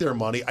take their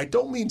money, I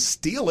don't mean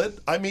steal it.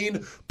 I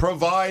mean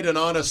provide an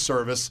honest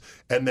service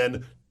and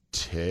then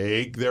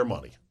take their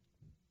money.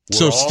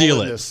 So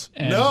steal it.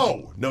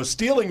 No,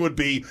 stealing would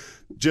be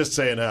just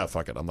saying,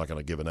 fuck it, I'm not going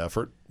to give an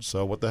effort.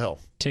 So what the hell?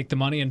 Take the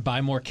money and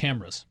buy more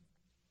cameras.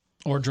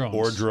 Or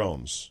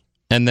drones.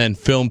 And then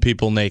film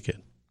people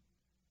naked.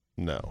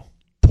 No.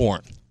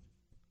 Porn.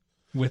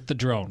 With the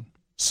drone.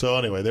 So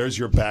anyway, there's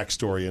your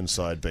backstory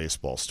inside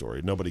baseball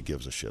story. Nobody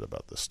gives a shit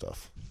about this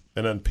stuff.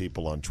 And then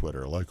people on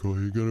Twitter are like, oh,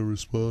 you got to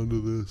respond to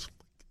this.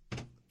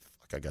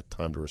 Fuck, I got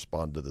time to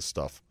respond to this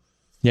stuff.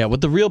 Yeah, what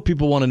the real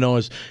people want to know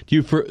is,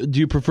 do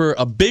you prefer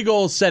a big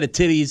old set of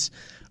titties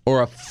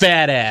or a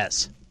fat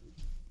ass?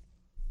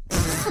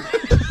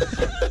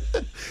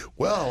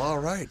 Well, all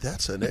right.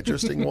 That's an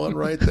interesting one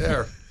right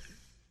there.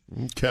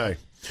 Okay.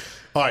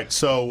 All right,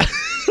 so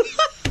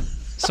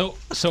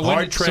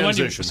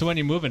when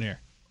you moving here?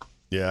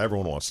 Yeah,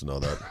 everyone wants to know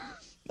that.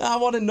 I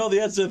want to know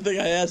the answer to the thing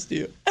I asked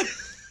you.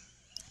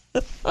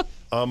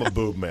 I'm a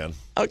boob man.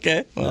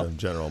 Okay. Well, in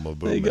general, I'm a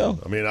boob there you man. go.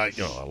 I mean, I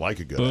like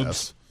a good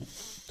Boobs.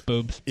 ass.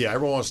 Boobs. Yeah,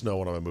 everyone wants to know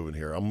when I'm moving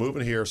here. I'm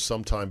moving here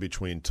sometime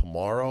between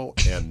tomorrow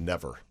and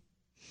never.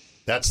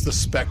 That's the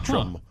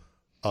spectrum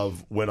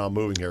of when I'm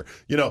moving here.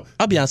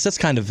 I'll be honest, that's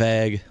kind of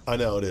vague. I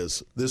know it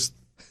is.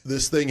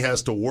 This thing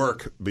has to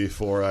work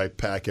before I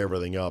pack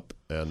everything up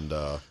and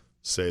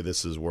say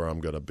this is where I'm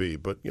going to be.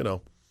 But,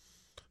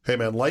 hey,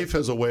 man, life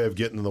has a way of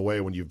getting in the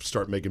way when you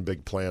start making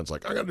big plans.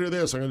 Like, I'm going to do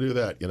this, I'm going to do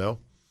that, They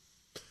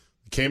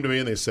came to me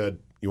and they said,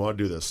 you want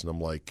to do this? And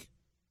I'm like,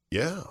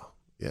 yeah,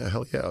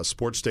 hell yeah. A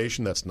sports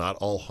station that's not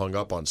all hung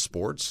up on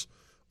sports.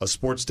 A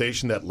sports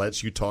station that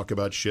lets you talk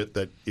about shit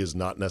that is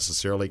not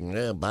necessarily,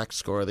 box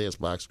score this,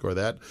 box score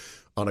that,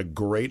 on a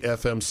great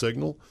FM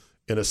signal.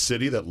 In a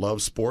city that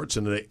loves sports,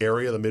 in an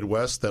area of the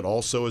Midwest that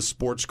also is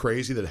sports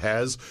crazy, that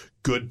has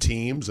good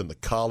teams and the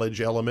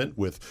college element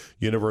with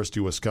University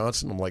of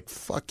Wisconsin. I'm like,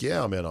 fuck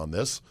yeah, I'm in on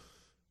this.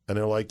 And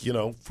they're like,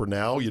 for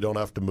now, you don't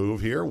have to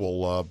move here.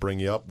 We'll bring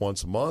you up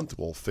once a month.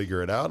 We'll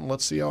figure it out, and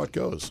let's see how it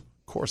goes.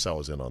 Of course I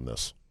was in on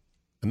this.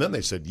 And then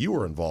they said, you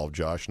were involved,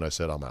 Josh, and I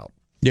said, I'm out.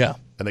 Yeah.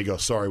 And they go,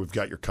 sorry, we've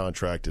got your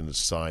contract and it's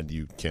signed.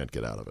 You can't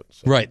get out of it.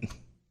 So, right.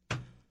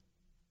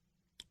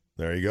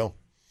 There you go.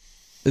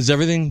 Is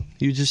everything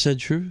you just said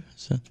true?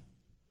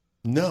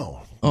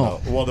 No. Oh.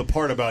 No. Well, the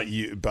part about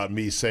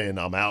me saying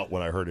I'm out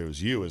when I heard it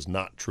was you is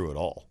not true at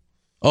all.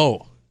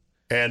 Oh.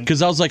 And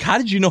because I was like, how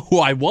did you know who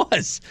I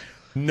was?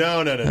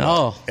 No.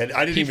 Oh. And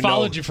I didn't He even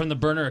followed know. you from the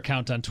burner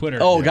account on Twitter.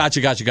 Oh, Yeah.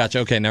 gotcha.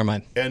 Okay, never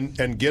mind. And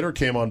Gitter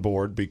came on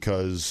board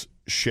because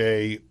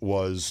Shay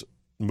was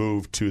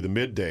moved to the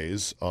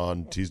middays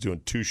he's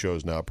doing 2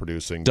 shows now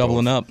producing.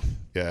 Doubling both, up.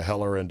 Yeah,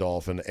 Heller and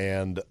Dolphin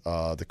and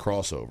the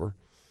crossover.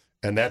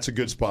 And that's a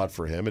good spot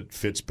for him. It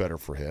fits better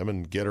for him.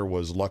 And Gitter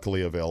was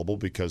luckily available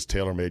because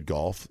TaylorMade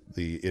Golf,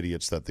 the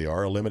idiots that they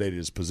are, eliminated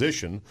his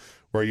position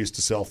where he used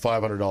to sell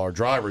 $500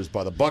 drivers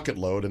by the bucket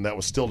load, and that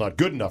was still not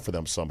good enough for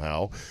them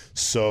somehow.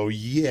 So,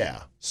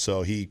 yeah.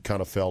 So he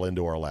kind of fell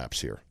into our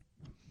laps here.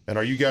 And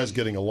are you guys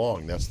getting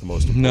along? That's the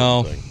most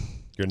important thing.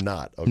 You're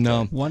not? Okay.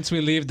 No. Once we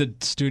leave the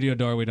studio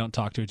door, we don't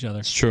talk to each other.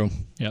 It's true.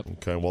 Yep.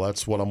 Okay, well,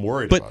 that's what I'm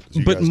worried about. is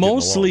you But guys getting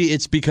mostly along.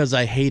 it's because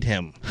I hate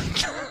him.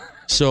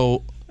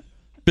 So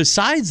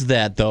besides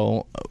that,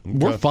 though,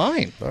 we're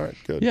fine. All right,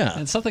 good. Yeah.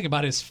 And something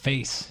about his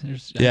face. I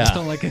Yeah. just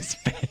don't like his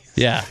face.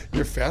 Yeah. I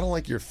don't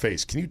like your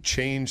face. Can you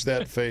change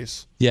that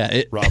face?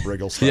 Yeah. Rob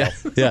Riggle style.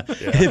 Yeah.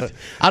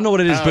 I don't know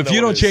what it is, I but if know you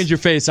what don't it change is. your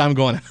face, I'm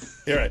going.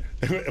 You're right.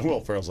 Will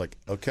Ferrell's like,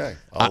 okay.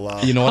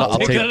 You know what? I'll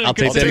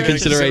take that into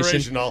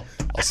consideration. I'll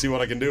see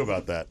what I can do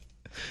about that.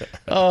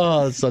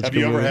 Oh, that's such a Have good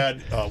you ever movie.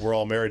 had, we're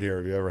all married here,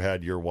 have you ever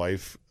had your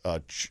wife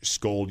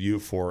scold you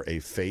for a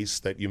face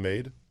that you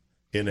made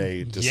in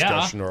a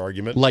discussion or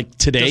argument? Like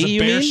today, Does a you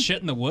bear mean? shit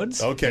in the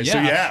woods? Okay, Yeah, so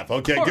you have.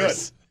 Okay, of good.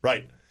 course.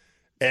 Right.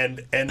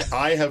 And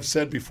I have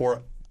said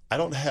before, I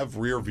don't have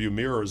rear view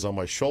mirrors on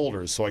my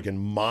shoulders so I can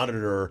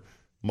monitor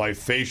my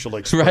facial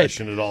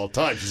expression at all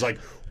times. She's like,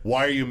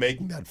 why are you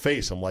making that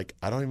face? I'm like,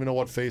 I don't even know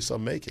what face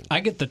I'm making. I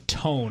get the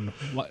tone.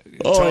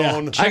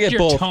 Tone. Check I get your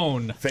both.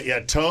 tone.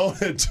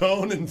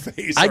 Tone and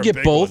face I are get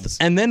big both. ones.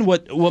 And then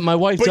what my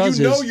wife But does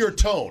you know is... your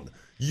tone.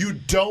 You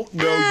don't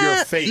know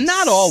your face.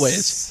 Not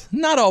always.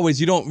 Not always.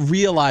 You don't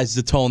realize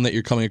the tone that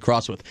you're coming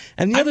across with.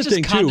 And the I'm other just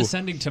thing, too...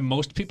 condescending to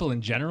most people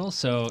in general,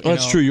 so...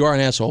 That's true. You are an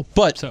asshole.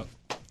 But... So,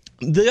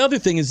 the other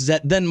thing is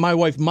that then my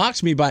wife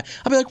mocks me by,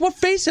 I'll be like, what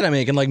face did I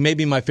make? And like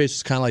maybe my face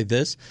was kind of like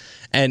this,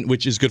 and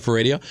which is good for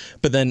radio.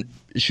 But then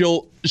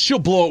she'll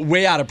blow it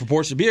way out of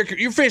proportion. Your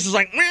face was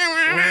like,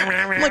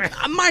 I'm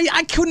like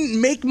I couldn't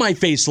make my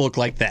face look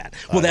like that.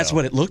 Well, that's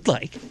what it looked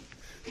like.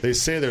 They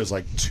say there's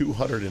like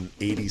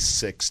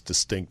 286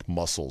 distinct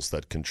muscles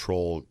that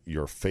control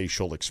your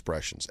facial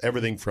expressions.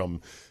 Everything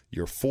from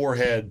your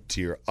forehead to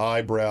your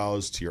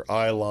eyebrows to your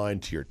eye line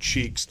to your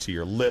cheeks to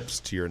your lips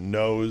to your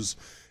nose.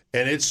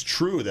 And it's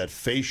true that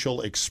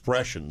facial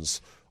expressions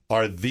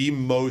are the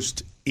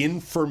most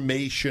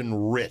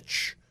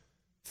information-rich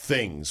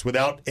things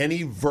without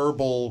any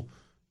verbal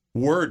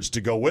words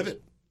to go with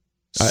it.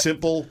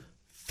 Simple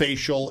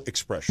facial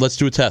expressions. Let's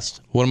do a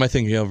test. What am I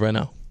thinking of right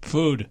now?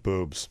 food.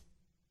 Boobs.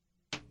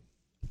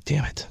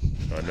 Damn it.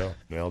 I know.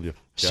 Nailed you.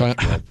 So,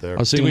 Got you right there. I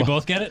was Do thinking we about,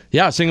 both get it?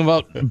 Yeah, I was thinking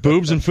about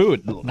boobs and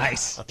food.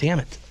 Nice. Damn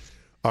it.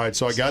 All right,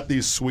 so I got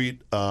these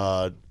sweet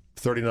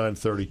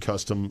 3930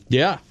 custom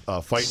Yeah.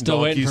 Fighting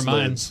Still waiting Donkeys for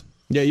mine. lids.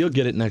 Yeah, you'll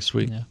get it next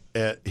week.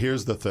 Yeah.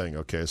 Here's the thing,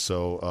 okay?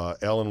 So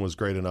Ellen was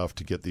great enough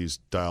to get these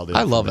dialed in.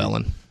 I for love me.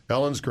 Ellen.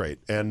 Ellen's great,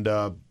 and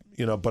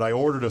but I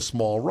ordered a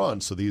small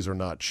run, so these are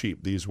not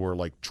cheap. These were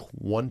like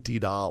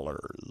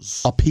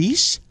 $20. A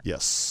piece?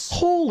 Yes.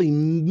 Holy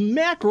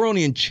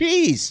macaroni and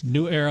cheese.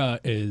 New Era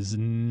is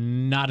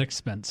not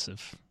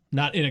expensive.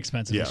 Not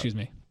inexpensive, Yeah. excuse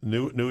me.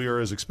 New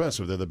Era is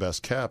expensive. They're the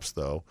best caps,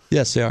 though,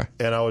 Yes, they are.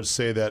 and I would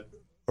say that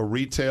a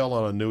retail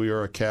on a New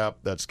Era cap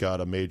that's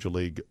got a Major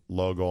League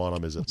logo on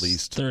them is at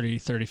least 30,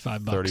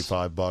 35 bucks.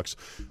 $35.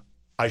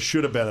 I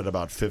should have been at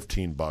about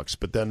 $15,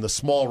 but then the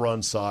small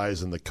run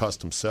size and the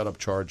custom setup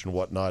charge and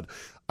whatnot,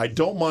 I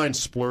don't mind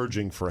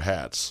splurging for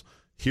hats.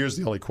 Here's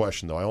the only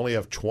question, though. I only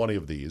have 20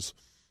 of these,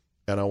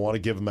 and I want to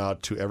give them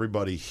out to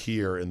everybody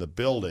here in the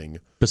building,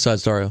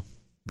 Besides Dario.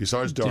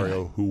 besides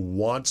Dario, who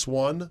wants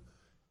one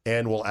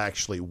and will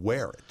actually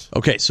wear it.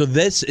 Okay, so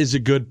this is a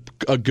good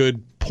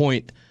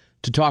point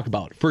to talk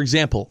about. For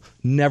example,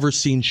 never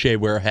seen Shea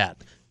wear a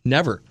hat.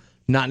 Never.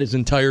 Not in his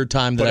entire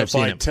time that But I've if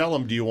seen I him. tell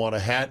him, do you want a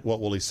hat, what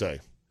will he say?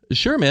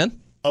 Sure, man.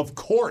 Of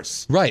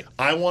course. Right.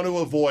 I want to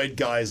avoid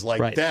guys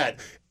like Right. that.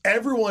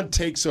 Everyone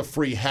takes a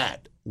free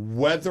hat,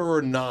 whether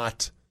or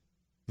not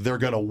they're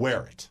going to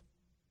wear it.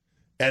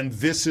 And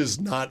this is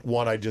not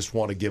one I just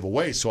want to give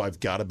away, so I've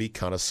got to be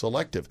kind of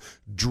selective.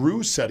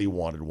 Drew said he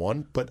wanted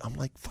one, but I'm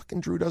like,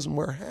 fucking Drew doesn't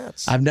wear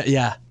hats.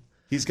 Yeah.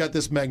 He's got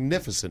this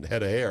magnificent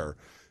head of hair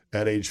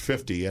at age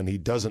 50, and he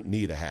doesn't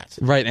need a hat.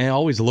 Right, and it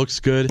always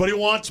looks good. But he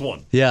wants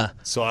one. Yeah.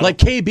 So I like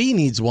KB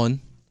needs one.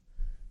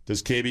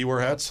 Does KB wear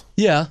hats?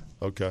 Yeah.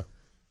 Okay.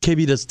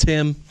 KB does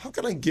Tim. How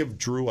can I give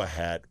Drew a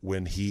hat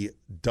when he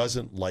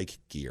doesn't like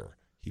gear?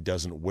 He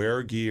doesn't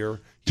wear gear.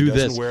 He Do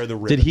doesn't this. wear the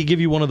ribbon. Did he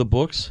give you one of the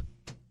books?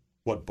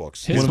 What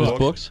books? His One of his book.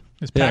 books?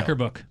 His Yeah. Packer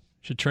book.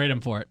 Should trade him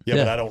for it. Yeah,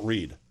 Yeah. but I don't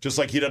read. Just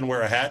like he doesn't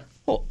wear a hat,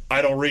 Well,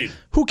 I don't read.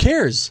 who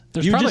cares?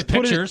 There's you probably just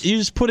put pictures. You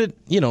just put it,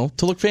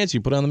 to look fancy.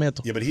 You put it on the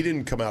mantle. Yeah, but he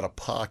didn't come out of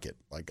pocket.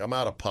 Like, I'm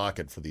out of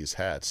pocket for these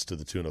hats to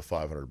the tune of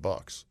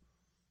 $500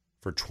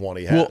 for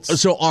 20 Well, hats.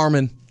 so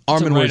Armin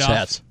wears write-off.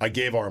 hats. I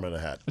gave Armin a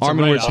hat. It's a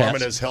Armin wears write-off. Armin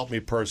hats. has helped me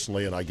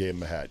personally, and I gave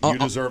him a hat. You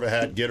deserve a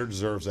hat. Gitter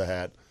deserves a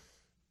hat.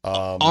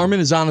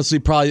 Armin is honestly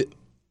probably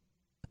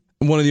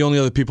one of the only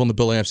other people in the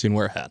building I've seen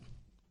wear a hat.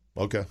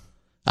 Okay.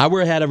 I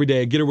wear a hat every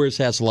day. Gitter wears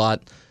hats a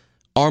lot.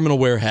 Armin will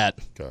wear a hat.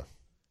 Okay.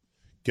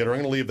 Gitter,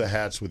 I'm going to leave the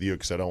hats with you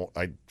because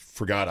I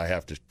forgot I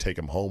have to take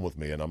them home with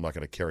me, and I'm not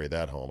going to carry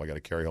that home. I got to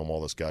carry home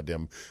all this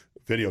goddamn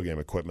video game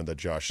equipment that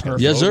Josh is going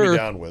to Yes, throw sir. me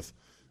down with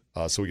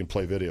so we can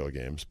play video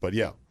games. But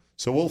yeah,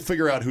 so we'll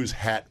figure out who's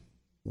hat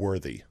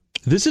worthy.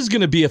 This is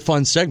going to be a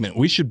fun segment.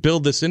 We should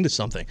build this into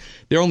something.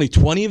 There are only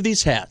 20 of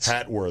these hats.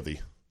 Hat worthy.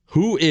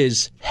 Who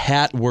is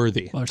hat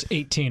worthy? Well, there's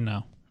 18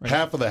 now. Right?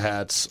 Half of the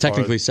hats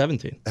Technically are,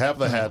 17. half of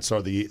the hats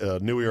are the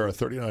New Era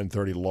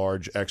 3930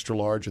 large, extra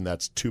large, and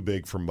that's too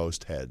big for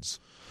most heads.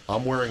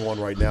 I'm wearing one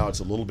right now. It's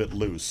a little bit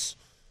loose.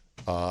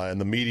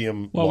 And the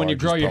medium. Well, when you large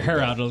grow is your probably hair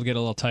better. out, it'll get a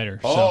little tighter.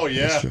 Oh,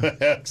 yeah.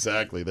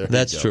 Exactly. There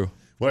That's you go. true.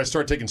 When I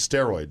start taking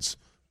steroids,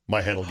 my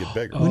head will get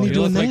bigger. Oh, When are you you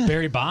doing look like that?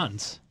 Barry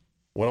Bonds.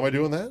 When am I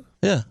doing that?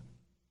 Yeah.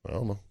 I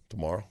don't know.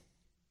 Tomorrow.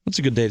 That's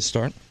a good day to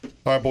start.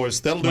 All right, boys.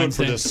 That'll do it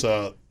for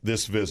Wednesday.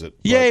 this visit.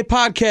 Yay,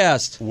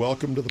 podcast. But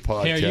welcome to the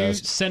podcast. Hey, are you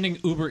sending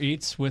Uber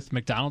Eats with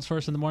McDonald's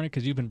first in the morning?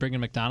 Because you've been bringing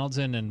McDonald's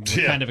in, and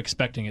we're Yeah. kind of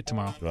expecting it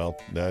tomorrow. Well,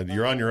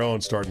 you're on your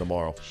own starting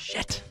tomorrow.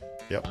 Shit.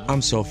 Yep.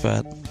 I'm so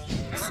fat.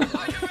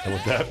 And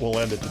with that, we'll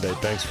end it today.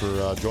 Thanks for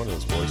joining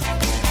us, boys.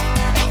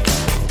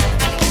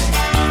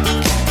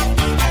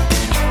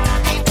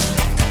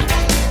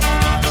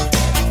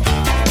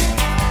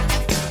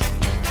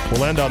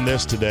 We'll end on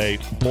this today.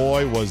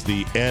 Boy, was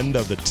the end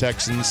of the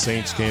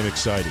Texans-Saints game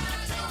exciting.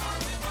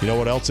 You know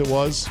what else it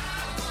was?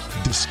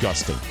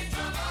 Disgusting.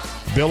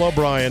 Bill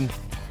O'Brien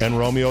and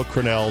Romeo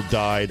Crennel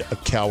died a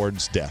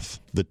coward's death,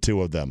 the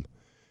two of them.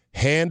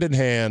 Hand in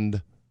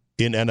hand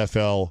in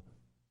NFL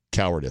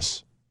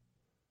cowardice.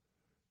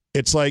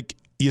 It's like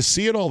you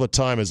see it all the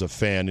time as a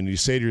fan, and you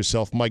say to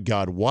yourself, my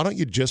God, why don't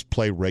you just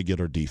play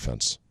regular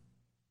defense?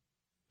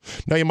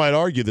 Now, you might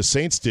argue the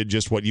Saints did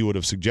just what you would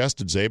have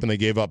suggested, Zabe, and they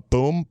gave up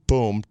boom,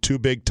 boom, 2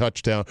 big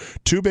touchdowns,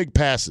 2 big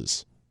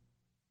passes.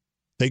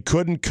 They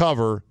couldn't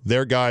cover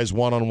their guys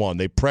one-on-one.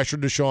 They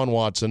pressured Deshaun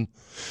Watson.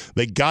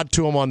 They got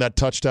to him on that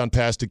touchdown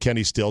pass to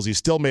Kenny Stills. He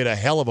still made a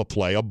hell of a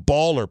play, a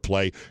baller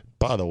play.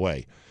 By the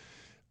way,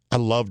 I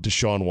love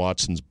Deshaun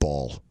Watson's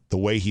ball, the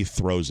way he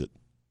throws it.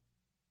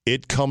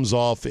 It comes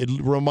off. It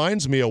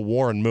reminds me of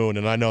Warren Moon,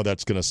 and I know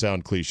that's going to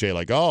sound cliche,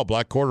 like, oh,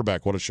 black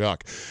quarterback, what a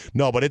shock.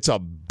 No, but it's a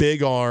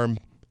big arm,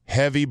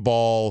 heavy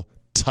ball,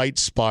 tight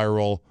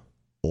spiral.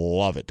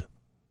 Love it.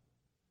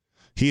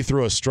 He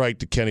threw a strike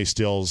to Kenny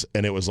Stills,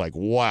 and it was like,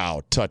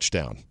 wow,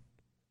 touchdown.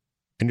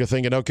 And you're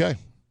thinking, okay,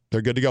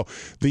 they're good to go.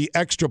 The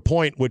extra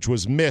point, which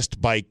was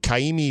missed by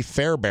Ka'imi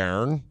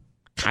Fairbairn,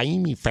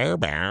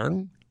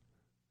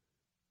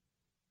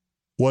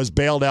 was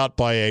bailed out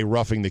by a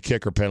roughing the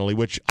kicker penalty,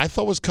 which I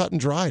thought was cut and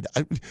dried.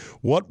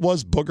 What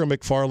was Booger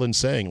McFarland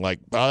saying? Like,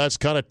 oh, that's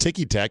kind of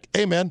ticky-tack.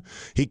 Hey, man,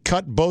 he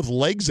cut both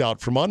legs out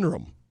from under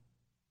him.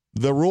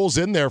 The rule's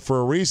in there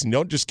for a reason. You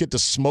don't just get to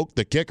smoke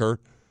the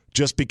kicker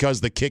just because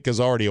the kick is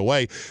already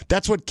away.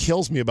 That's what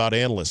kills me about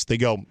analysts. They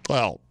go,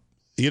 well,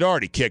 you'd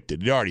already kicked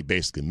it. You'd already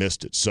basically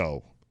missed it.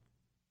 So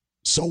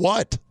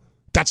what?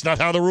 That's not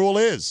how the rule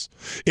is.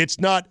 It's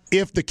not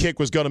if the kick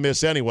was going to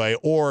miss anyway,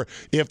 or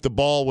if the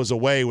ball was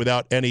away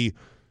without any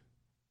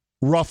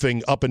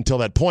roughing up until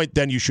that point,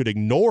 then you should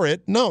ignore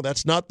it. No,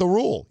 that's not the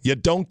rule. You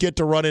don't get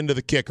to run into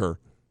the kicker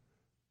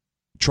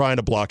trying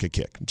to block a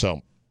kick.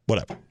 So,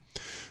 whatever.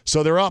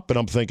 So they're up, and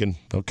I'm thinking,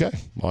 okay,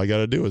 all I got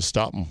to do is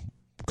stop them.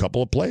 A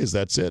couple of plays,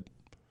 that's it.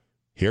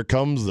 Here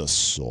comes the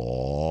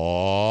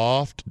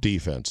soft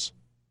defense.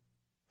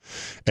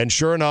 And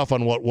sure enough,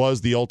 on what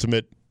was the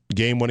ultimate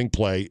game-winning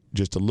play,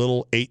 just a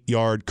little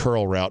 8-yard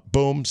curl route.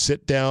 Boom,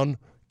 sit down,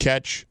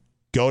 catch,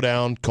 go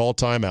down, call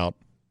timeout.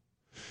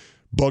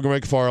 Booger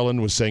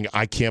McFarland was saying,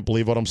 I can't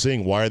believe what I'm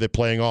seeing. Why are they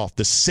playing off?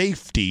 The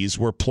safeties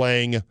were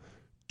playing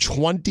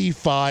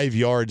 25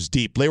 yards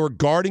deep. They were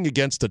guarding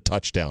against a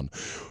touchdown.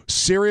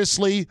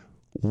 Seriously,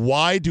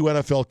 why do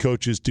NFL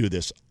coaches do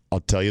this?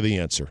 I'll tell you the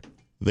answer.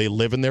 They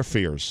live in their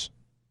fears.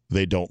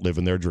 They don't live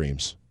in their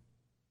dreams.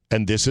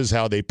 And this is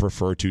how they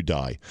prefer to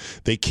die.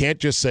 They can't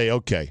just say,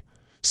 okay,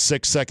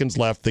 6 seconds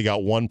left. They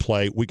got one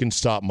play. We can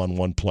stop them on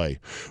one play.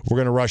 We're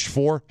going to rush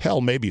 4,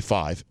 hell, maybe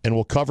 5, and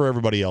we'll cover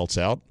everybody else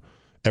up,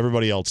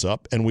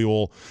 and we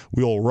will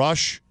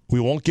rush.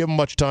 We won't give them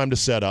much time to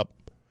set up,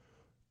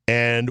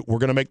 and we're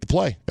going to make the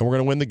play, and we're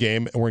going to win the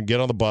game, and we're going to get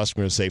on the bus.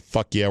 We're going to say,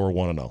 fuck yeah, we're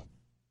 1-0.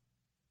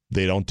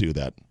 They don't do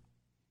that.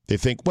 They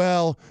think,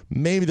 well,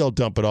 maybe they'll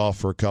dump it off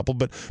for a couple,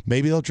 but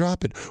maybe they'll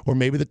drop it, or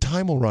maybe the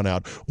time will run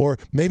out, or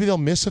maybe they'll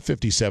miss a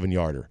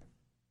 57-yarder.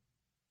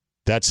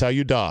 That's how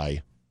you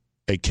die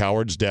a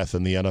coward's death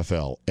in the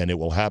NFL, and it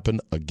will happen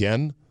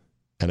again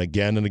and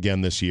again and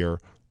again this year,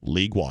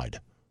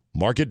 league-wide.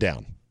 Mark it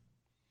down.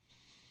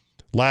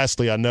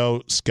 Lastly, I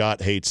know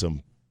Scott hates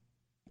him,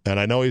 and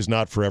I know he's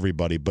not for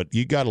everybody, but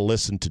you got to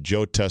listen to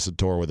Joe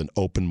Tessitore with an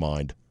open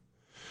mind.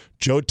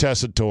 Joe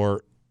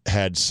Tessitore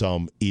had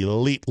some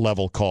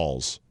elite-level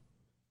calls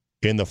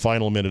in the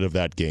final minute of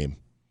that game.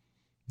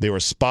 They were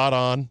spot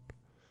on.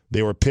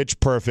 They were pitch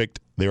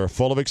perfect. They were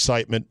full of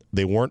excitement.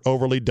 They weren't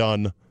overly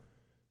done.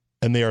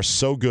 And they are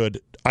so good,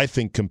 I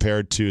think,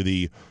 compared to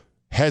the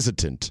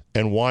hesitant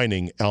and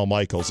whining Al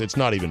Michaels. It's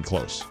not even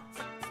close.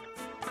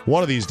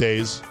 One of these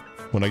days,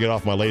 when I get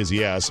off my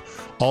lazy ass,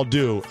 I'll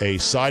do a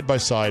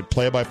side-by-side,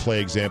 play-by-play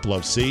example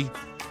of, see,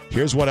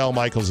 here's what Al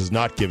Michaels is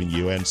not giving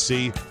you, and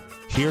see,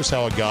 here's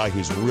how a guy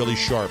who's really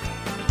sharp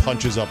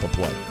punches up a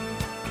play.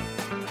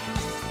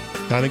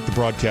 I think the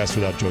broadcast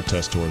without Joe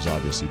Tessitore is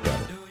obviously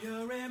better.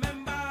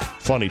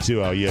 Funny,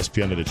 too, how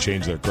ESPN had to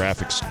change their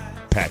graphics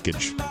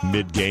package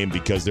mid-game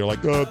because they're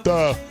like,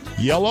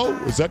 yellow?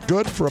 Is that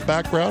good for a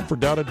background for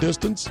down a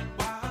distance?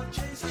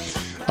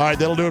 All right,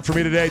 that'll do it for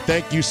me today.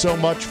 Thank you so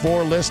much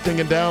for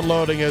listening and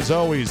downloading. As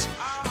always,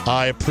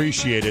 I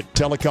appreciate it.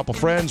 Tell a couple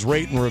friends,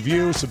 rate and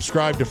review,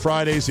 subscribe to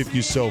Fridays if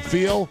you so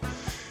feel.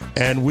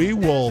 And we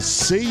will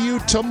see you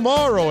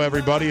tomorrow,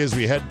 everybody, as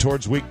we head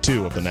towards week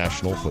 2 of the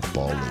National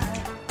Football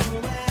League.